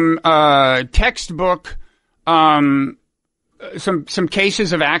some textbook, some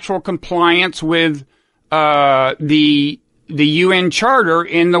cases of actual compliance with the UN Charter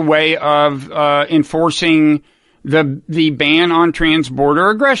in the way of enforcing the ban on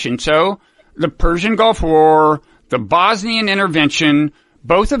transborder aggression. So the Persian Gulf War, the Bosnian intervention,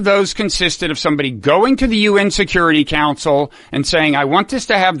 both of those consisted of somebody going to the UN Security Council and saying, I want this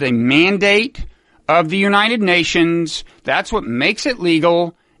to have the mandate of the United Nations. That's what makes it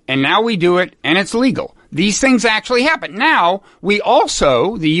legal. And now we do it and it's legal. These things actually happen. Now, the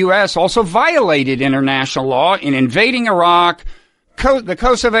U.S. also violated international law in invading Iraq, the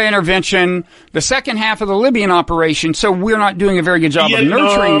Kosovo intervention, the second half of the Libyan operation. So we're not doing a very good job of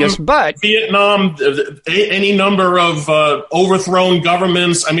nurturing this, but Vietnam, any number of overthrown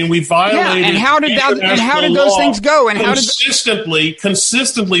governments. I mean, we violated. Yeah, and how did those things go? And consistently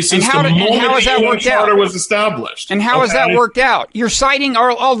since the moment the UN Charter was established. And how has that worked out? You're citing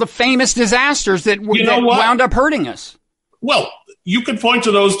all the famous disasters that wound up hurting us. Well, you could point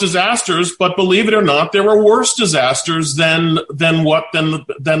to those disasters, but believe it or not, there were worse disasters than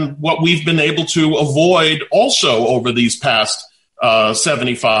what we've been able to avoid also over these past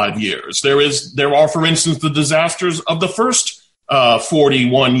 75 years. There are, for instance, the disasters of the first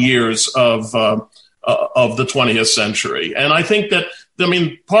 41 years of the 20th century. And I think that,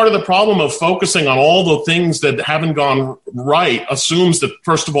 part of the problem of focusing on all the things that haven't gone right assumes that,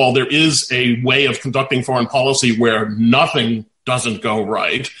 first of all, there is a way of conducting foreign policy where nothing doesn't go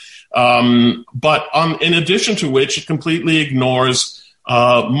right. But in addition to which, it completely ignores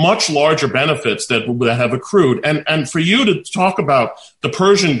much larger benefits that have accrued. And for you to talk about the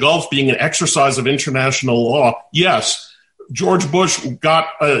Persian Gulf being an exercise of international law, yes, George Bush got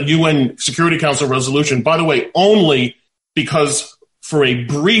a UN Security Council resolution, by the way, only because for a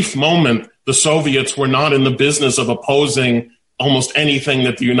brief moment, the Soviets were not in the business of opposing almost anything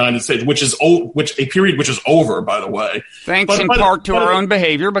that the United States, which a period which is over, by the way. Thanks in part to our own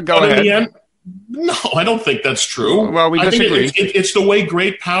behavior, but go ahead. In the end, no, I don't think that's true. Well, we disagree. I think it's the way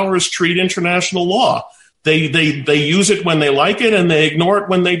great powers treat international law. They use it when they like it and they ignore it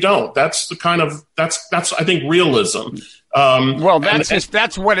when they don't. That's I think realism.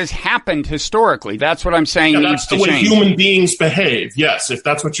 That's what has happened historically. That's what I'm saying needs to change. That's the way human beings behave. Yes, if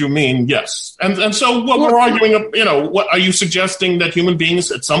that's what you mean, yes. And so what we're arguing, what are you suggesting that human beings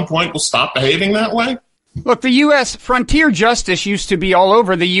at some point will stop behaving that way? Look, the U.S. frontier justice used to be all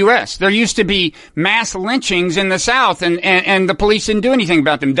over the U.S. There used to be mass lynchings in the South, and the police didn't do anything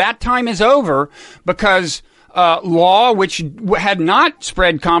about them. That time is over because law, which had not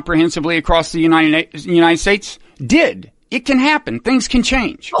spread comprehensively across the United States, did. It can happen. Things can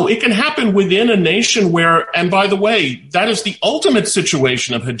change. Oh, it can happen within a nation where, and by the way, that is the ultimate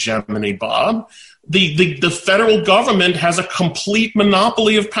situation of hegemony, Bob. The federal government has a complete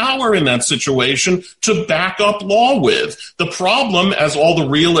monopoly of power in that situation to back up law with. The problem, as all the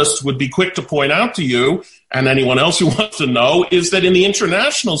realists would be quick to point out to you, and anyone else who wants to know, is that in the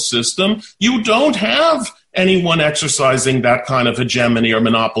international system, you don't have anyone exercising that kind of hegemony or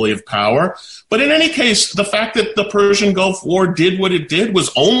monopoly of power. But in any case, the fact that the Persian Gulf War did what it did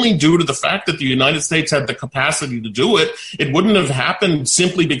was only due to the fact that the United States had the capacity to do it. It wouldn't have happened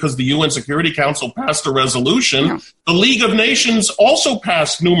simply because the UN Security Council passed a resolution. Yeah. The League of Nations also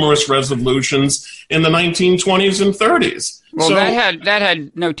passed numerous resolutions in the 1920s and 30s. Well, so, that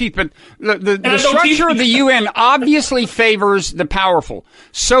had no teeth, but the structure of the UN obviously favors the powerful.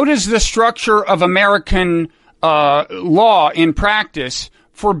 So does the structure of American law in practice,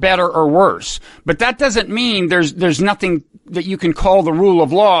 for better or worse. But that doesn't mean there's nothing that you can call the rule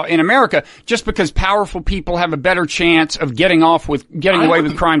of law in America just because powerful people have a better chance of getting away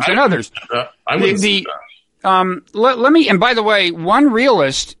with crimes than others. I wouldn't say that. Let me, and by the way, one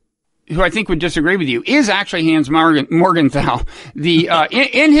realist who I think would disagree with you is actually Hans Morgenthau.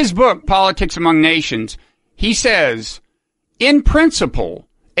 In his book, Politics Among Nations, he says, in principle,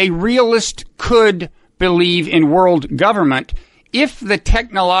 a realist could believe in world government if the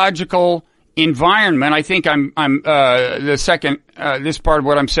technological environment, I think this part of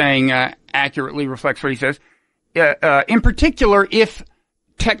what I'm saying accurately reflects what he says. In particular, if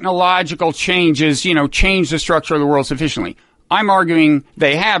technological changes, change the structure of the world sufficiently. I'm arguing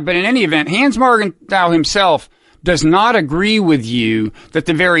they have, but in any event, Hans Morgenthau himself does not agree with you that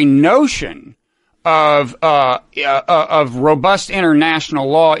the very notion of robust international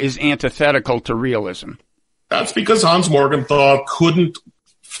law is antithetical to realism. That's because Hans Morgenthau couldn't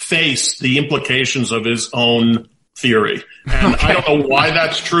face the implications of his own theory. And okay. I don't know why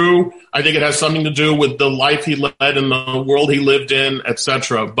that's true. I think it has something to do with the life he led and the world he lived in,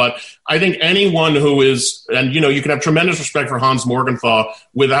 etc. But I think anyone who is, and you can have tremendous respect for Hans Morgenthau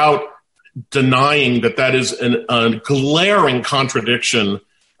without denying that is a glaring contradiction.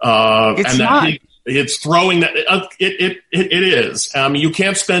 It's not. It's throwing that. It is. You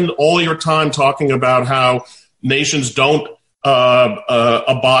can't spend all your time talking about how nations don't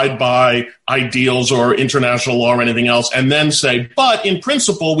abide by ideals or international law or anything else, and then say, but in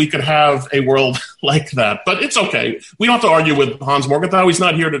principle, we could have a world like that. But it's okay. We don't have to argue with Hans Morgenthau. He's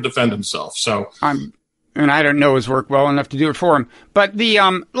not here to defend himself. So and I don't know his work well enough to do it for him. But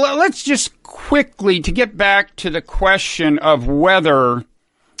let's just quickly, to get back to the question of whether,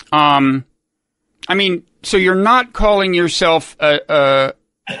 so you're not calling yourself a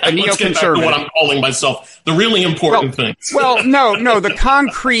neoconservative. Let's get back to what I'm calling myself. The really important things. Well, no,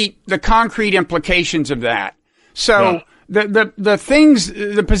 the concrete implications of that. So the things,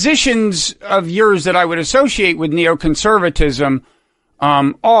 the positions of yours that I would associate with neoconservatism,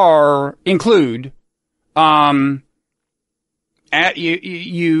 include,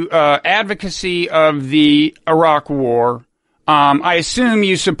 advocacy of the Iraq War, I assume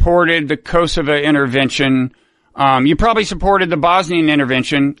you supported the Kosovo intervention. You probably supported the Bosnian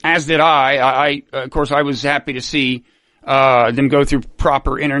intervention, as did I. Of course, I was happy to see them go through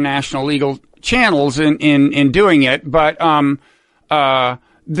proper international legal channels in doing it. But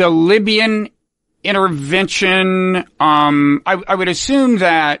the Libyan intervention, I would assume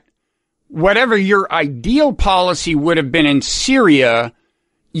that whatever your ideal policy would have been in Syria,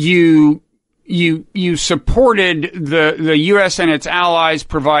 you supported the U.S. and its allies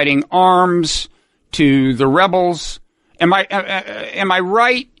providing arms to the rebels. Am I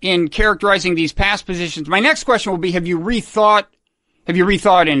right in characterizing these past positions? My next question will be: Have you rethought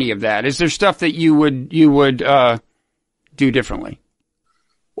any of that? Is there stuff that you would do differently?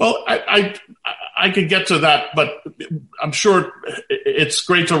 Well, I could get to that, but I'm sure it's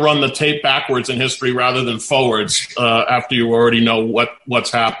great to run the tape backwards in history rather than forwards after you already know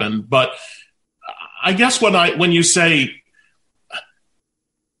what's happened. But I guess when you say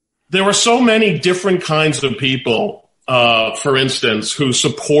there were so many different kinds of people, for instance, who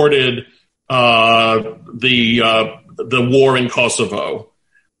supported the war in Kosovo,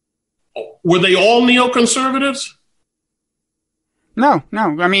 were they all neoconservatives? No.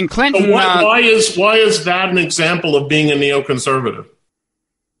 I mean, Clinton. So why is that an example of being a neoconservative?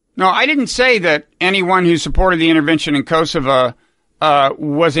 No, I didn't say that anyone who supported the intervention in Kosovo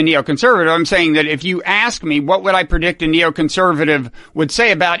was a neoconservative. I'm saying that if you ask me what would I predict a neoconservative would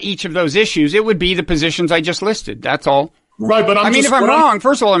say about each of those issues, it would be the positions I just listed. That's all. Right, but if I'm wrong,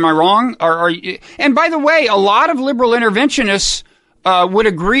 first of all, am I wrong? And by the way, a lot of liberal interventionists would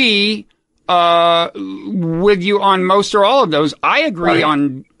agree with you on most or all of those. I agree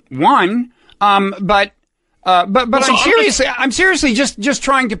on one, but I'm seriously just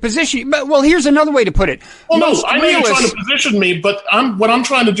trying to position you. But here's another way to put it. Well, no, I know you're trying to position me, but what I'm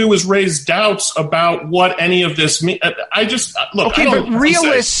trying to do is raise doubts about what any of this means. Look. Okay, but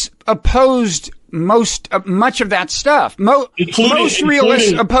realists opposed much of that stuff. Most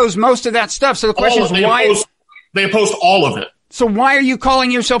realists oppose most of that stuff. So the question is why they opposed all of it. So why are you calling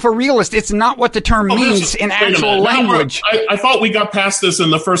yourself a realist? It's not what the term means in actual language. I thought we got past this in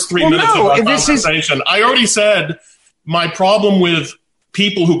the first 3 minutes of our conversation. I already said my problem with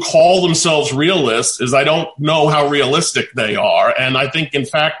people who call themselves realists is I don't know how realistic they are. And I think, in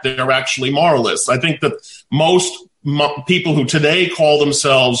fact, they're actually moralists. I think that most people who today call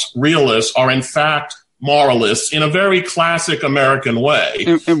themselves realists are, in fact, moralists in a very classic American way.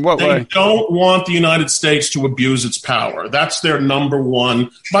 In what way? They don't want the United States to abuse its power. That's their number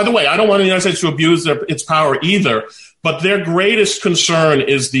one. By the way, I don't want the United States to abuse its power either, but their greatest concern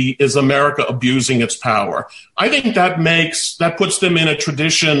is America abusing its power. I think that puts them in a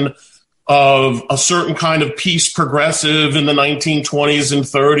tradition of a certain kind of peace progressive in the 1920s and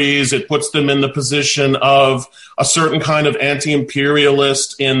 30s. It puts them in the position of a certain kind of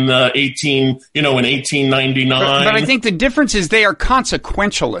anti-imperialist in 1899. But I think the difference is they are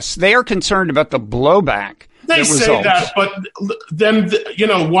consequentialists. They are concerned about the blowback. They say that, but then,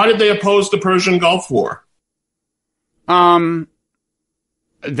 why did they oppose the Persian Gulf War?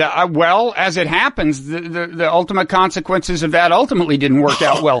 As it happens, the ultimate consencwences of that ultimately didn't work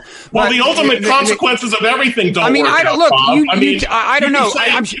out well. Well, the ultimate consequences of everything don't work out. I don't know.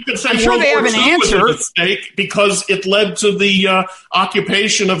 I'm sure they have an answer. Was a mistake because it led to the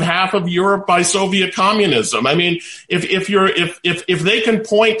occupation of half of Europe by Soviet communism. I mean, if they can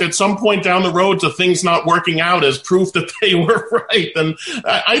point at some point down the road to things not working out as proof that they were right, then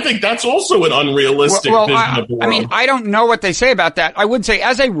I think that's also an unrealistic vision of the world. I mean, I don't know what they say about that. I would say,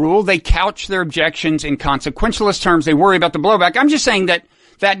 as a rule, they couch their objections in consequentialist terms. They worry about the blowback. I'm just saying that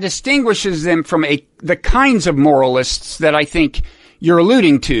distinguishes them from the kinds of moralists that I think you're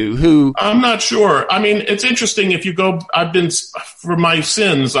alluding to, who... I'm not sure. I mean, it's interesting if you go... for my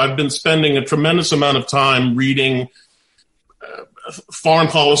sins, I've been spending a tremendous amount of time reading foreign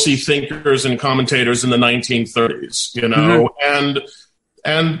policy thinkers and commentators in the 1930s,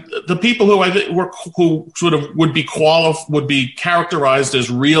 And the people who I think who sort of would be characterized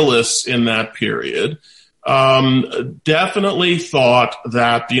as realists in that period definitely thought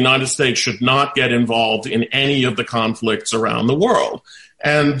that the United States should not get involved in any of the conflicts around the world.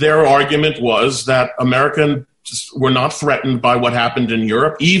 And their argument was that Americans were not threatened by what happened in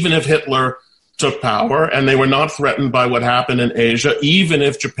Europe, even if Hitler took power, and they were not threatened by what happened in Asia, even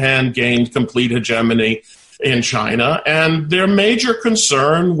if Japan gained complete hegemony in China. And their major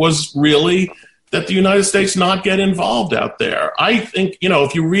concern was really that the United States not get involved out there. I think,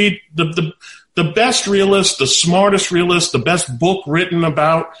 if you read the best realist, the smartest realist, the best book written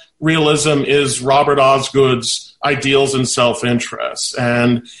about realism is Robert Osgood's Ideals and Self-Interest.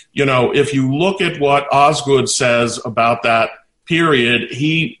 And, if you look at what Osgood says about that period,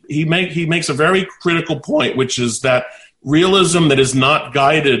 he makes a very critical point, which is that realism that is not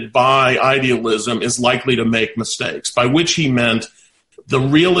guided by idealism is likely to make mistakes, by which he meant the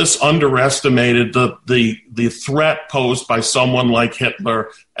realists underestimated the threat posed by someone like Hitler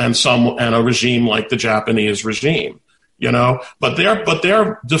and a regime like the Japanese regime, but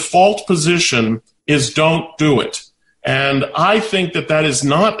their default position is don't do it. And I think that is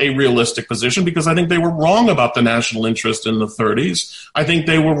not a realistic position, because I think they were wrong about the national interest in the 30s. I think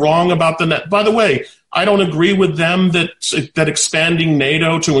they were wrong about by the way, I don't agree with them that expanding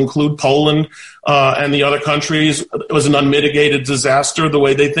NATO to include Poland and the other countries was an unmitigated disaster the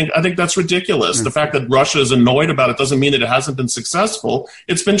way they think. I think that's ridiculous. Mm-hmm. The fact that Russia is annoyed about it doesn't mean that it hasn't been successful.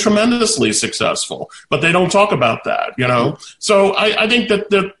 It's been tremendously successful, but they don't talk about that, Mm-hmm. So I think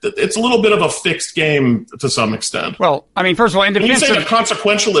that it's a little bit of a fixed game to some extent. Well, I mean, first of all, in defense when you say a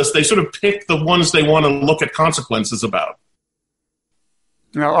consequentialist, they sort of pick the ones they want to look at consequences about.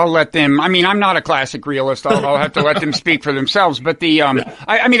 I'll let them. I mean, I'm not a classic realist. I'll have to let them speak for themselves. But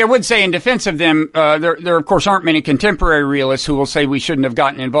I would say in defense of them, there of course aren't many contemporary realists who will say we shouldn't have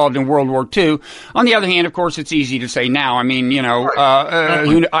gotten involved in World War II. On the other hand, of course, it's easy to say now. I mean, I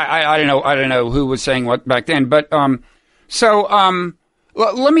don't know who was saying what back then. But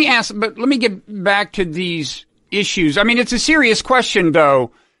let me get back to these issues. I mean, it's a serious question,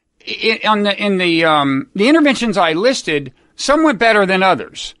 though. In the interventions I listed, some went better than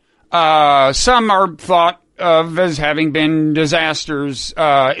others. Some are thought of as having been disasters,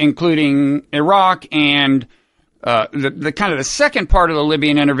 including Iraq and the kind of the second part of the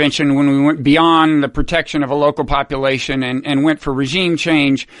Libyan intervention, when we went beyond the protection of a local population and went for regime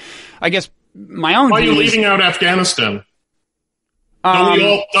change. I guess my own. Why are you leaving out Afghanistan?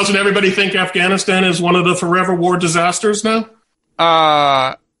 Doesn't everybody think Afghanistan is one of the forever war disasters now?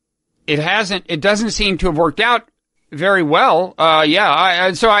 It doesn't seem to have worked out very well.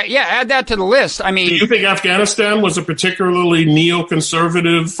 Add that to the list. I mean, do you think Afghanistan was a particularly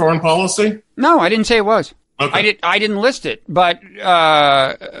neoconservative foreign policy? No, I didn't say it was. Okay. I didn't list it, but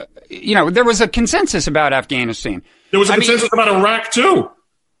there was a consensus about Afghanistan. There was a consensus about Iraq too.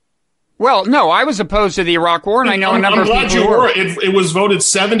 Well, no, I was opposed to the Iraq War, and I know a number of people were. It was voted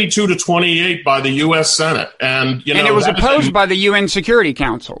 72-28 by the U.S. Senate, and it was opposed by the UN Security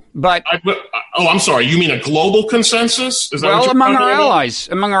Council. But I'm sorry, you mean a global consensus? Is that what among our allies,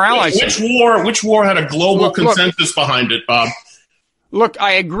 Which war had a global consensus behind it, Bob? Look,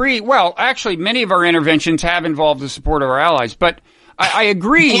 I agree. Well, actually, many of our interventions have involved the support of our allies, but I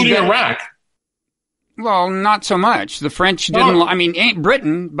agree. Including Iraq. Well, not so much. The French didn't. I mean, ain't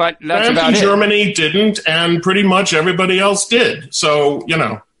Britain, but that's France about and it. Germany didn't, and pretty much everybody else did. So,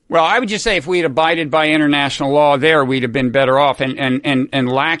 Well, I would just say if we had abided by international law there, we'd have been better off, and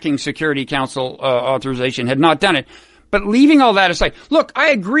lacking Security Council authorization had not done it. But leaving all that aside, look, I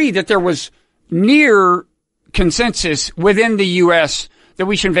agree that there was near consensus within the U.S. that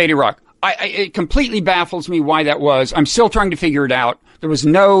we should invade Iraq. It completely baffles me why that was. I'm still trying to figure it out. There was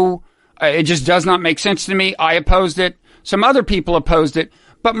no... It just does not make sense to me. I opposed it. Some other people opposed it.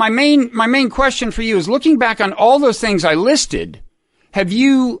 But my main question for you is, looking back on all those things I listed, have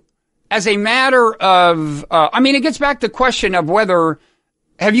you, as a matter of, it gets back to the question of whether,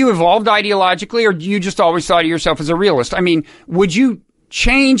 have you evolved ideologically, or do you just always thought of yourself as a realist? I mean, would you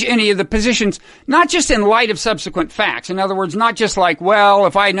change any of the positions, not just in light of subsequent facts? In other words, not just like, well,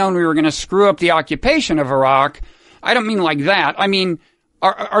 if I had known we were going to screw up the occupation of Iraq. I don't mean like that. I mean,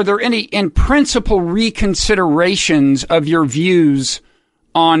 Are there any, in principle, reconsiderations of your views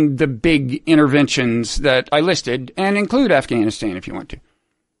on the big interventions that I listed, and include Afghanistan if you want to?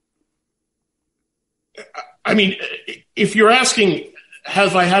 I mean, if you're asking,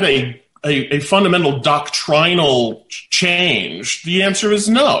 have I had a fundamental doctrinal change, the answer is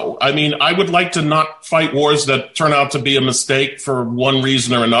no. I mean, I would like to not fight wars that turn out to be a mistake for one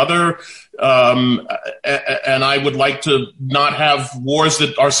reason or another. And I would like to not have wars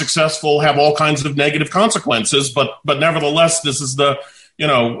that are successful have all kinds of negative consequences. But nevertheless, this is we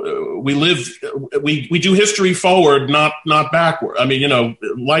do history forward, not backward. I mean,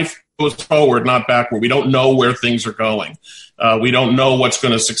 life goes forward, not backward. We don't know where things are going. We don't know what's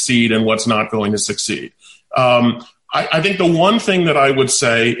going to succeed and what's not going to succeed. I think the one thing that I would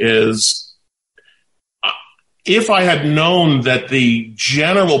say is, if I had known that the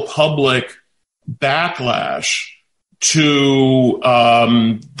general public backlash to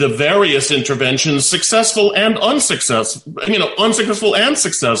the various interventions, successful and unsuccessful,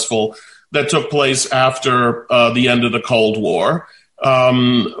 that took place after the end of the Cold War,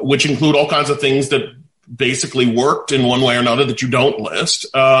 which include all kinds of things that basically worked in one way or another that you don't list,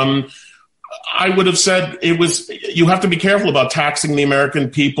 I would have said you have to be careful about taxing the American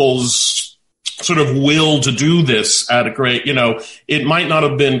people's sort of will to do this at a great, it might not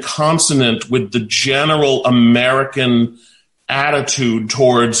have been consonant with the general American attitude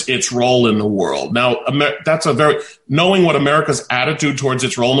towards its role in the world. Now, knowing what America's attitude towards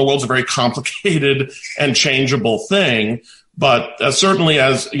its role in the world is a very complicated and changeable thing. But certainly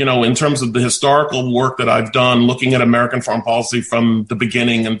in terms of the historical work that I've done, looking at American foreign policy from the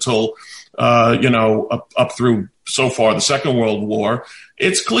beginning until, up through so far the Second World War,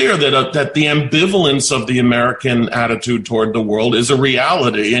 it's clear that the ambivalence of the American attitude toward the world is a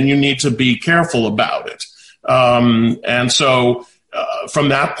reality, and you need to be careful about it. And so from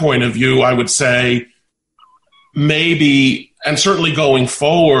that point of view, I would say maybe, and certainly going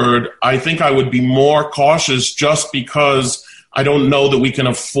forward, I think I would be more cautious just because I don't know that we can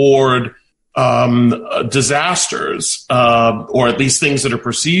afford disasters, or at least things that are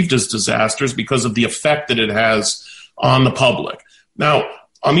perceived as disasters because of the effect that it has on the public. Now,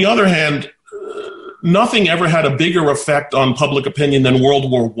 on the other hand, nothing ever had a bigger effect on public opinion than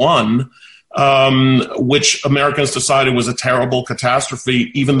World War I, which Americans decided was a terrible catastrophe,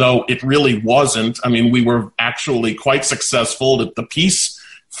 even though it really wasn't. I mean, we were actually quite successful. The peace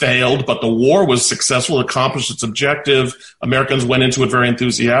failed, but the war was successful, accomplished its objective. Americans went into it very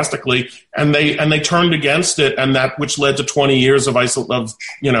enthusiastically, and they turned against it, and that which led to 20 years of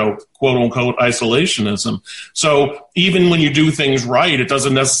quote unquote isolationism. So even when you do things right, it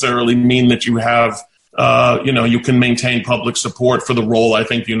doesn't necessarily mean that you have you can maintain public support for the role I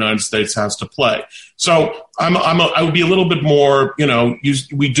think the United States has to play. So I would be a little bit more,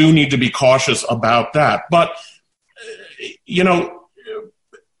 we do need to be cautious about that. But,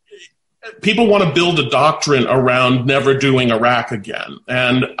 people want to build a doctrine around never doing Iraq again.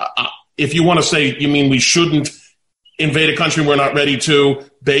 And if you want to say, you mean we shouldn't invade a country we're not ready to,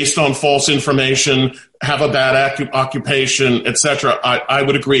 based on false information, have a bad occupation, etc., I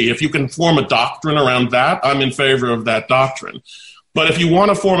would agree. If you can form a doctrine around that, I'm in favor of that doctrine. But if you want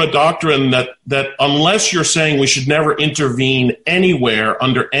to form a doctrine that unless you're saying we should never intervene anywhere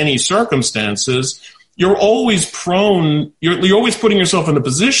under any circumstances, you're always you're always putting yourself in a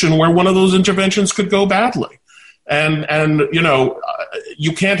position where one of those interventions could go badly. And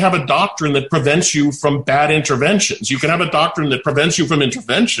you can't have a doctrine that prevents you from bad interventions. You can have a doctrine that prevents you from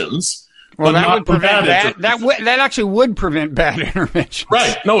interventions. Well, that would prevent that actually would prevent bad interventions.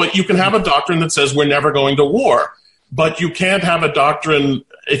 Right. No, you can have a doctrine that says we're never going to war, but you can't have a doctrine.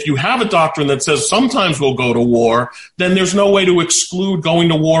 If you have a doctrine that says sometimes we'll go to war, then there's no way to exclude going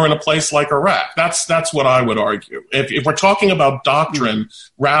to war in a place like Iraq. That's what I would argue. If we're talking about doctrine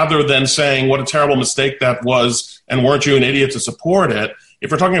rather than saying what a terrible mistake that was and weren't you an idiot to support it,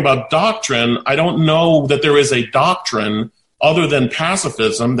 if we're talking about doctrine, I don't know that there is a doctrine other than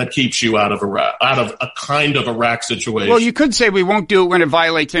pacifism that keeps you out of Iraq, out of a kind of Iraq situation. Well, you could say we won't do it when it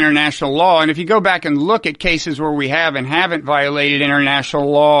violates international law. And if you go back and look at cases where we have and haven't violated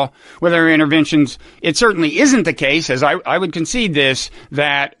international law with our interventions, it certainly isn't the case, as I would concede this,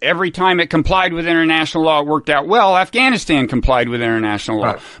 that every time it complied with international law, it worked out well. Afghanistan complied with international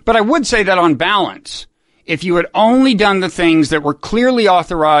law. Right. But I would say that on balance, if you had only done the things that were clearly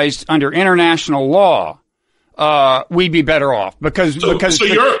authorized under international law, we'd be better off because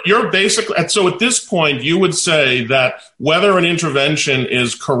you're basically, so at this point you would say that whether an intervention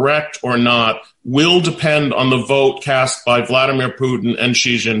is correct or not will depend on the vote cast by Vladimir Putin and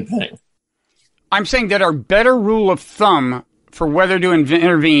Xi Jinping. I'm saying that our better rule of thumb for whether to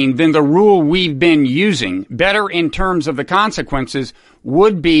intervene than the rule we've been using, better in terms of the consequences,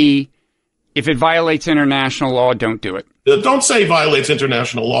 would be if it violates international law, don't do it. Don't say violates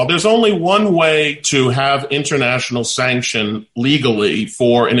international law. There's only one way to have international sanction legally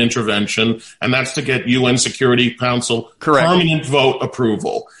for an intervention, and that's to get UN Security Council permanent vote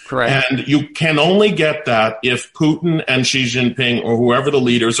approval. Correct. And you can only get that if Putin and Xi Jinping or whoever the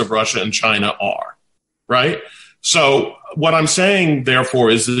leaders of Russia and China are, right? So what I'm saying,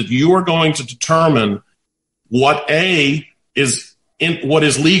 therefore, is that you are going to determine what is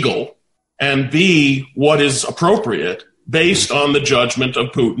legal and B, what is appropriate based on the judgment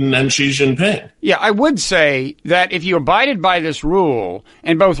of Putin and Xi Jinping. Yeah, I would say that if you abided by this rule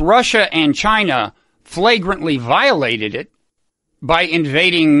and both Russia and China flagrantly violated it by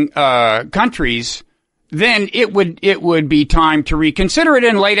invading countries, then it would be time to reconsider it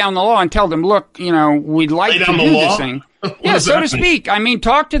and lay down the law and tell them, look, we'd like to do this thing. Yeah, so to speak. I mean,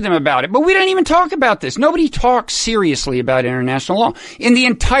 talk to them about it. But we don't even talk about this. Nobody talks seriously about international law in the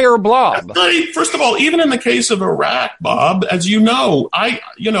entire blob. First of all, even in the case of Iraq, Bob, as you know,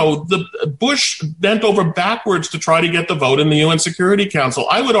 the Bush bent over backwards to try to get the vote in the UN Security Council.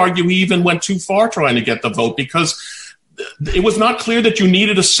 I would argue he even went too far trying to get the vote because it was not clear that you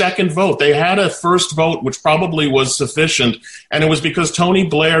needed a second vote. They had a first vote, which probably was sufficient, and it was because Tony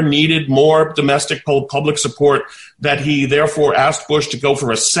Blair needed more domestic public support that he therefore asked Bush to go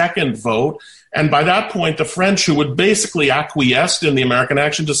for a second vote. And by that point, the French, who had basically acquiesced in the American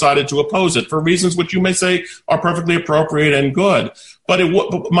action, decided to oppose it for reasons which you may say are perfectly appropriate and good. But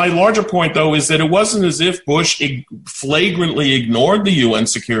my larger point, though, is that it wasn't as if Bush flagrantly ignored the UN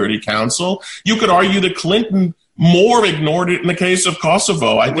Security Council. You could argue that Clinton more ignored it in the case of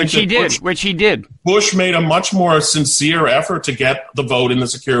Kosovo. Which he did. Bush made a much more sincere effort to get the vote in the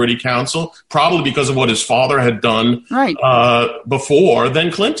Security Council, probably because of what his father had done before,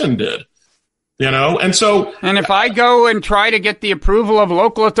 than Clinton did. And if I go and try to get the approval of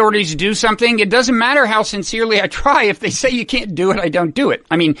local authorities to do something, it doesn't matter how sincerely I try. If they say you can't do it, I don't do it.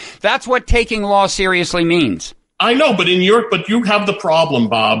 I mean, that's what taking law seriously means. I know, but you have the problem,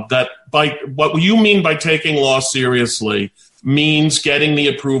 Bob, that by what you mean by taking law seriously means getting the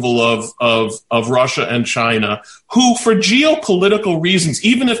approval of Russia and China, who, for geopolitical reasons,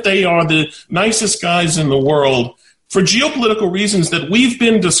 even if they are the nicest guys in the world, for geopolitical reasons that we've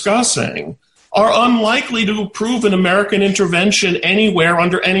been discussing, are unlikely to approve an American intervention anywhere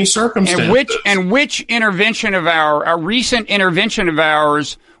under any circumstances. And which intervention of our recent intervention of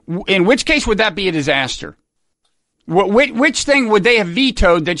ours, in which case would that be a disaster? Which thing would they have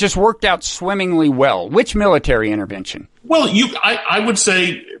vetoed that just worked out swimmingly well? Which military intervention? Well, I would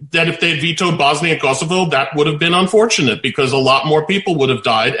say that if they had vetoed Bosnia and Kosovo, that would have been unfortunate because a lot more people would have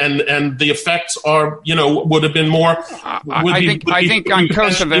died, and the effects would have been more. I think on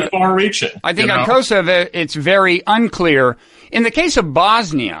Kosovo, far-reaching. I think on Kosovo, it's very unclear. In the case of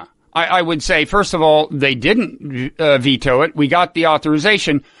Bosnia, I would say, first of all, they didn't veto it. We got the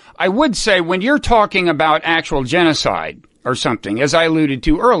authorization. I would say when you're talking about actual genocide or something, as I alluded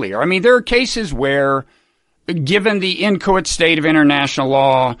to earlier, I mean, there are cases where, given the inchoate state of international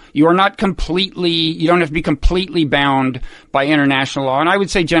law, you don't have to be completely bound by international law. And I would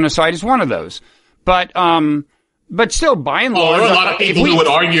say genocide is one of those. But still, by and large, there are a lot of people who would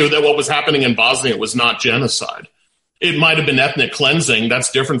argue that what was happening in Bosnia was not genocide. It might have been ethnic cleansing. That's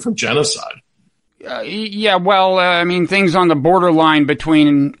different from genocide. Things on the borderline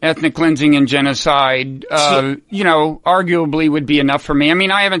between ethnic cleansing and genocide, arguably would be enough for me. I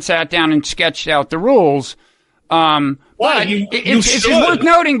mean, I haven't sat down and sketched out the rules. It's worth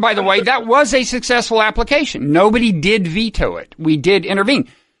noting, by the way, that was a successful application. Nobody did veto it. We did intervene.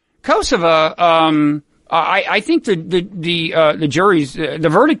 Kosovo, I think the jury's, the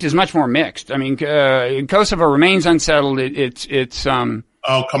verdict is much more mixed. I mean, Kosovo remains unsettled.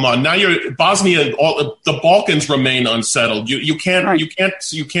 Oh, come on! Now Bosnia. The Balkans remain unsettled. You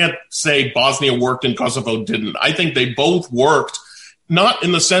can't say Bosnia worked and Kosovo didn't. I think they both worked, not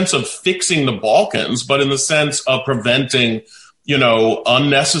in the sense of fixing the Balkans, but in the sense of preventing,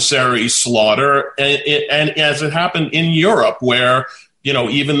 unnecessary slaughter. And as it happened in Europe, where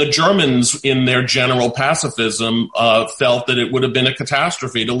even the Germans, in their general pacifism, felt that it would have been a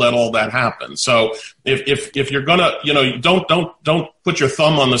catastrophe to let all that happen. So if you're gonna, don't put your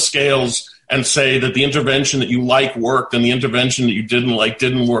thumb on the scales and say that the intervention that you like worked and the intervention that you didn't like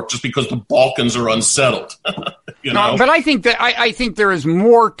didn't work just because the Balkans are unsettled. But I think that I think there is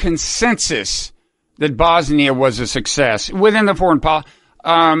more consensus that Bosnia was a success within the foreign policy.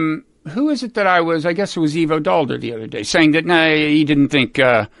 Who is it that I guess it was Ivo Dalder the other day, saying that he didn't think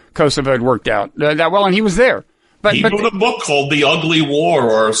Kosovo had worked out that well, and he was there. He wrote a book called The Ugly War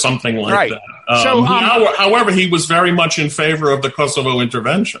or something like that. However, he was very much in favor of the Kosovo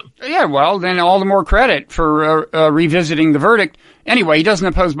intervention. Yeah, well, then all the more credit for revisiting the verdict. Anyway, he doesn't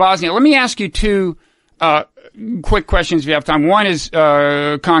oppose Bosnia. Let me ask you two quick questions if you have time. One is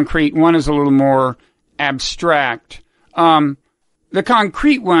concrete. One is a little more abstract. The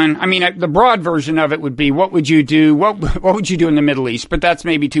concrete one, I mean, the broad version of it would be, what would you do? What would you do in the Middle East? But that's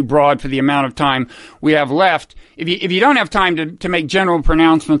maybe too broad for the amount of time we have left. If you don't have time to make general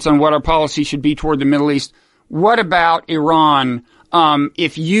pronouncements on what our policy should be toward the Middle East, what about Iran?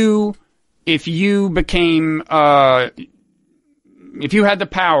 If you became, if you had the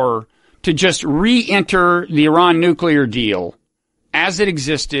power to just re-enter the Iran nuclear deal as it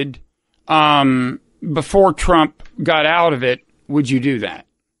existed, before Trump got out of it, would you do that?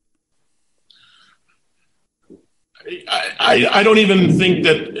 I don't even think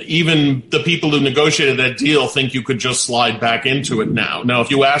that even the people who negotiated that deal think you could just slide back into it now. Now, if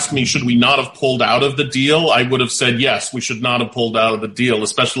you ask me, should we not have pulled out of the deal? I would have said, yes, we should not have pulled out of the deal,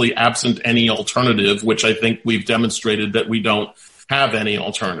 especially absent any alternative, which I think we've demonstrated that we don't have any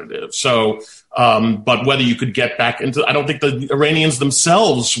alternative. So, but whether you could get back into, I don't think the Iranians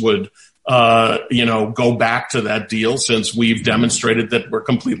themselves would go back to that deal, since we've demonstrated that we're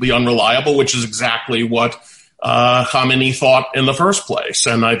completely unreliable, which is exactly what Khamenei thought in the first place.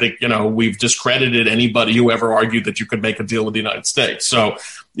 And I think, we've discredited anybody who ever argued that you could make a deal with the United States. So,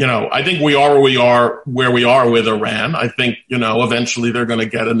 I think we are where we are with Iran. I think, eventually they're going to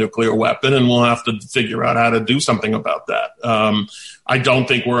get a nuclear weapon, and we'll have to figure out how to do something about that. I don't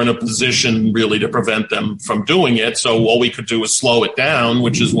think we're in a position really to prevent them from doing it. So all we could do is slow it down,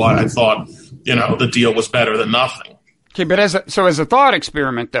 which is why I thought, the deal was better than nothing. Okay, but as a thought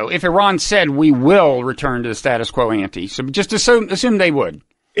experiment, though, if Iran said we will return to the status quo ante, so just assume they would.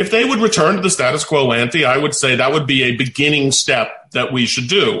 If they would return to the status quo ante, I would say that would be a beginning step that we should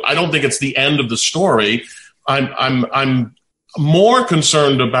do. I don't think it's the end of the story. I'm more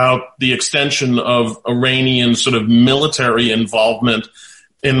concerned about the extension of Iranian sort of military involvement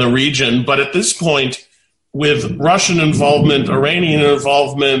in the region. But at this point, with Russian involvement, Iranian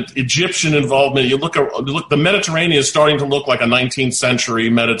involvement, Egyptian involvement, the Mediterranean is starting to look like a 19th century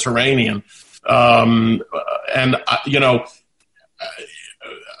Mediterranean.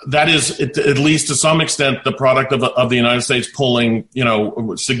 That is, at least to some extent, the product of the United States pulling,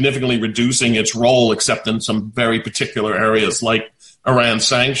 significantly reducing its role, except in some very particular areas like Iran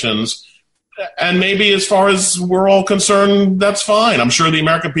sanctions. And maybe as far as we're all concerned, that's fine. I'm sure the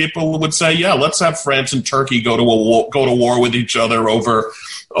American people would say, yeah, let's have France and Turkey go to war with each other over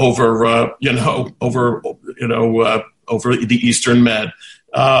the Eastern Med.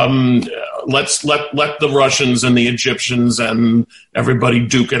 Let's let the Russians and the Egyptians and everybody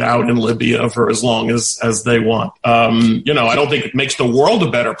duke it out in Libya for as long as they want. I don't think it makes the world a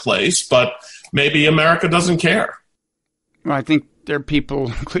better place, but maybe America doesn't care. Well, I think there are people,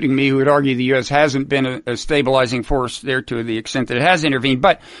 including me, who would argue the U.S. hasn't been a stabilizing force there to the extent that it has intervened.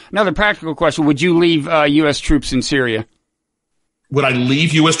 But another practical question, would you leave U.S. troops in Syria? Would I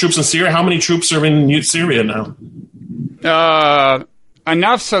leave U.S. troops in Syria? How many troops are in Syria now?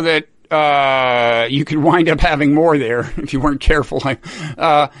 Enough so that you could wind up having more there if you weren't careful.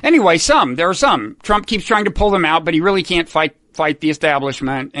 Anyway, there are some. Trump keeps trying to pull them out, but he really can't fight the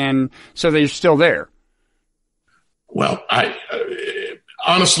establishment, and so they're still there. Well,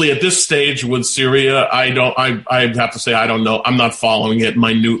 honestly, at this stage with Syria, I'd have to say I don't know. I'm not following it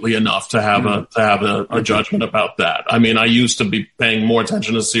minutely enough to have a judgment about that. I mean, I used to be paying more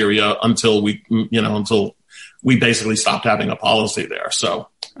attention to Syria until we basically stopped having a policy there. So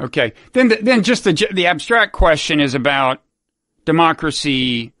okay, then just the abstract question is about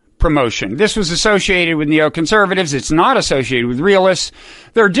democracy promotion. This was associated with neoconservatives. It's not associated with realists.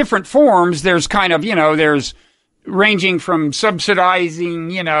 There are different forms. There's kind of there's ranging from subsidizing,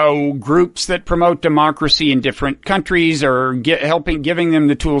 groups that promote democracy in different countries or giving them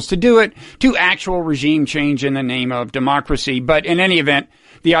the tools to do it, to actual regime change in the name of democracy. But in any event,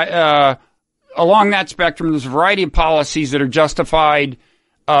 along that spectrum, there's a variety of policies that are justified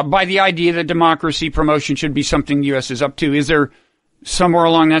by the idea that democracy promotion should be something the U.S. is up to. Is there somewhere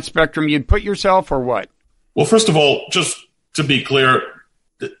along that spectrum you'd put yourself, or what? Well, first of all, just to be clear,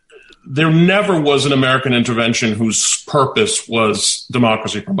 there never was an American intervention whose purpose was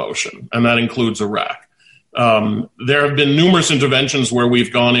democracy promotion, and that includes Iraq. There have been numerous interventions where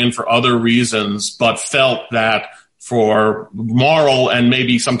we've gone in for other reasons, but felt that for moral and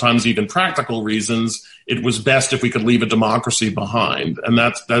maybe sometimes even practical reasons, it was best if we could leave a democracy behind. And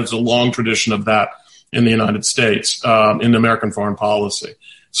that's a long tradition of that in the United States, in American foreign policy.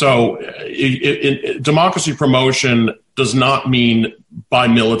 So democracy promotion does not mean by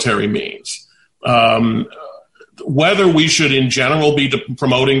military means. Whether we should in general be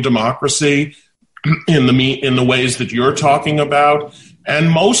promoting democracy in the ways that you're talking about,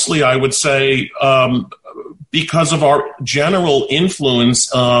 and mostly I would say because of our general influence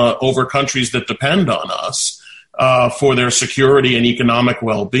over countries that depend on us for their security and economic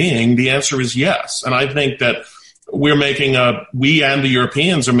well-being, the answer is yes. And I think that we and the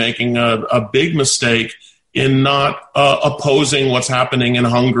Europeans are making a big mistake in not opposing what's happening in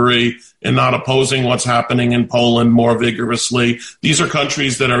Hungary, and not opposing what's happening in Poland more vigorously. These are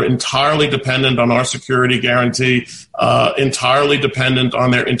countries that are entirely dependent on our security guarantee, entirely dependent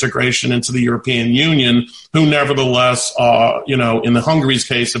on their integration into the European Union, who nevertheless, in the Hungary's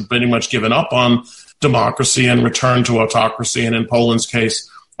case, have pretty much given up on democracy and returned to autocracy, and in Poland's case,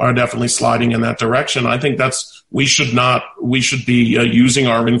 are definitely sliding in that direction. I think that's we should not. We should be using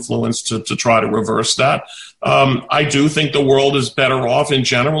our influence to try to reverse that. I do think the world is better off in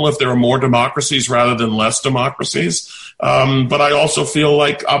general if there are more democracies rather than less democracies. But I also feel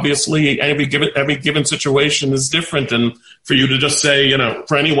like obviously every given situation is different, and for you to just say,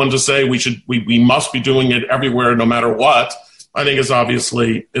 for anyone to say we must be doing it everywhere no matter what, I think is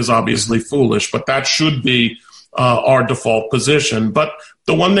obviously foolish. But that should be our default position. But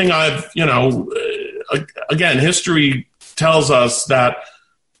the one thing again, history tells us that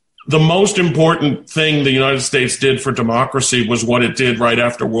the most important thing the United States did for democracy was what it did right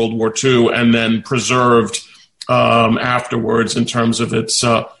after World War II and then preserved afterwards in terms of its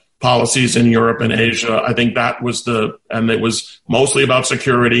policies in Europe and Asia. I think that was and it was mostly about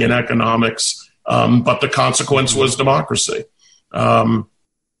security and economics, but the consequence was democracy.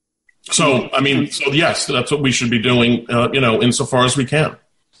 So yes, that's what we should be doing, insofar as we can.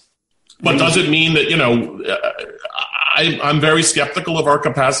 But does it mean that, I'm very skeptical of our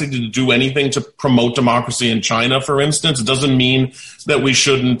capacity to do anything to promote democracy in China, for instance. It doesn't mean that we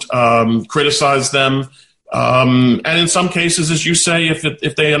shouldn't criticize them. And in some cases, as you say,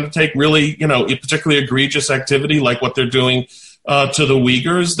 if they undertake really, particularly egregious activity like what they're doing to the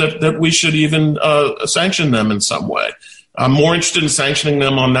Uyghurs, that we should even sanction them in some way. I'm more interested in sanctioning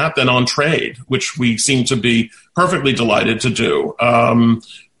them on that than on trade, which we seem to be perfectly delighted to do. I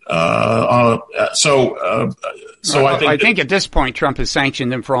think at this point Trump has sanctioned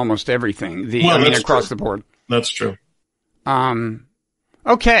them for almost everything. Across the board. That's true.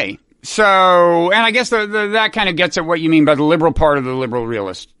 Okay. So, and I guess that kind of gets at what you mean by the liberal part of the liberal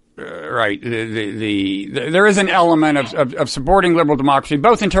realist, right? There is an element of supporting liberal democracy,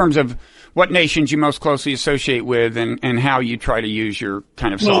 both in terms of what nations you most closely associate with and how you try to use your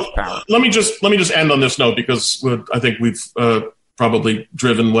kind of soft power. Let me just end on this note, because I think we've probably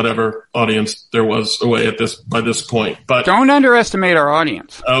driven whatever audience there was away by this point. But don't underestimate our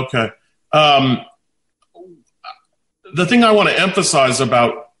audience. Okay. The thing I want to emphasize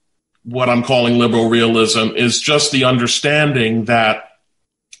about what I'm calling liberal realism is just the understanding that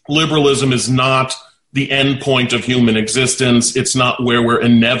liberalism is not the end point of human existence. It's not where we're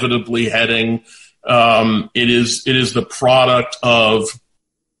inevitably heading. It is the product of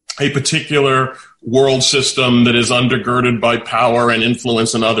a particular world system that is undergirded by power and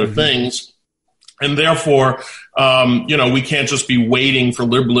influence and other things. And therefore, we can't just be waiting for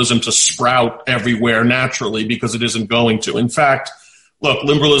liberalism to sprout everywhere naturally, because it isn't going to. In fact, look,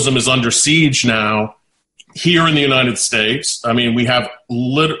 liberalism is under siege now here in the United States. I mean, we have,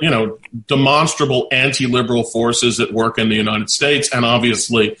 demonstrable anti-liberal forces at work in the United States and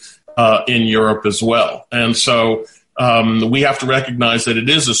obviously in Europe as well. And so we have to recognize that it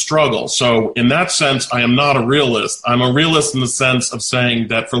is a struggle. So in that sense, I am not a realist. I'm a realist in the sense of saying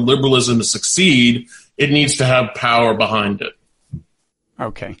that for liberalism to succeed, it needs to have power behind it.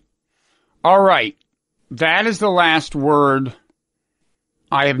 Okay. All right. That is the last word.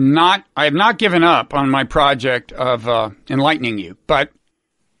 I have not given up on my project of enlightening you, but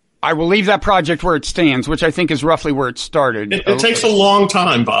I will leave that project where it stands, which I think is roughly where it started. It takes a long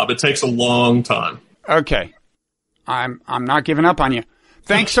time, Bob. It takes a long time. Okay. I'm not giving up on you.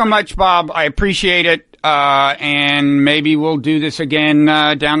 Thanks so much, Bob. I appreciate it. And maybe we'll do this again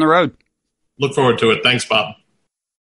down the road. Look forward to it. Thanks, Bob.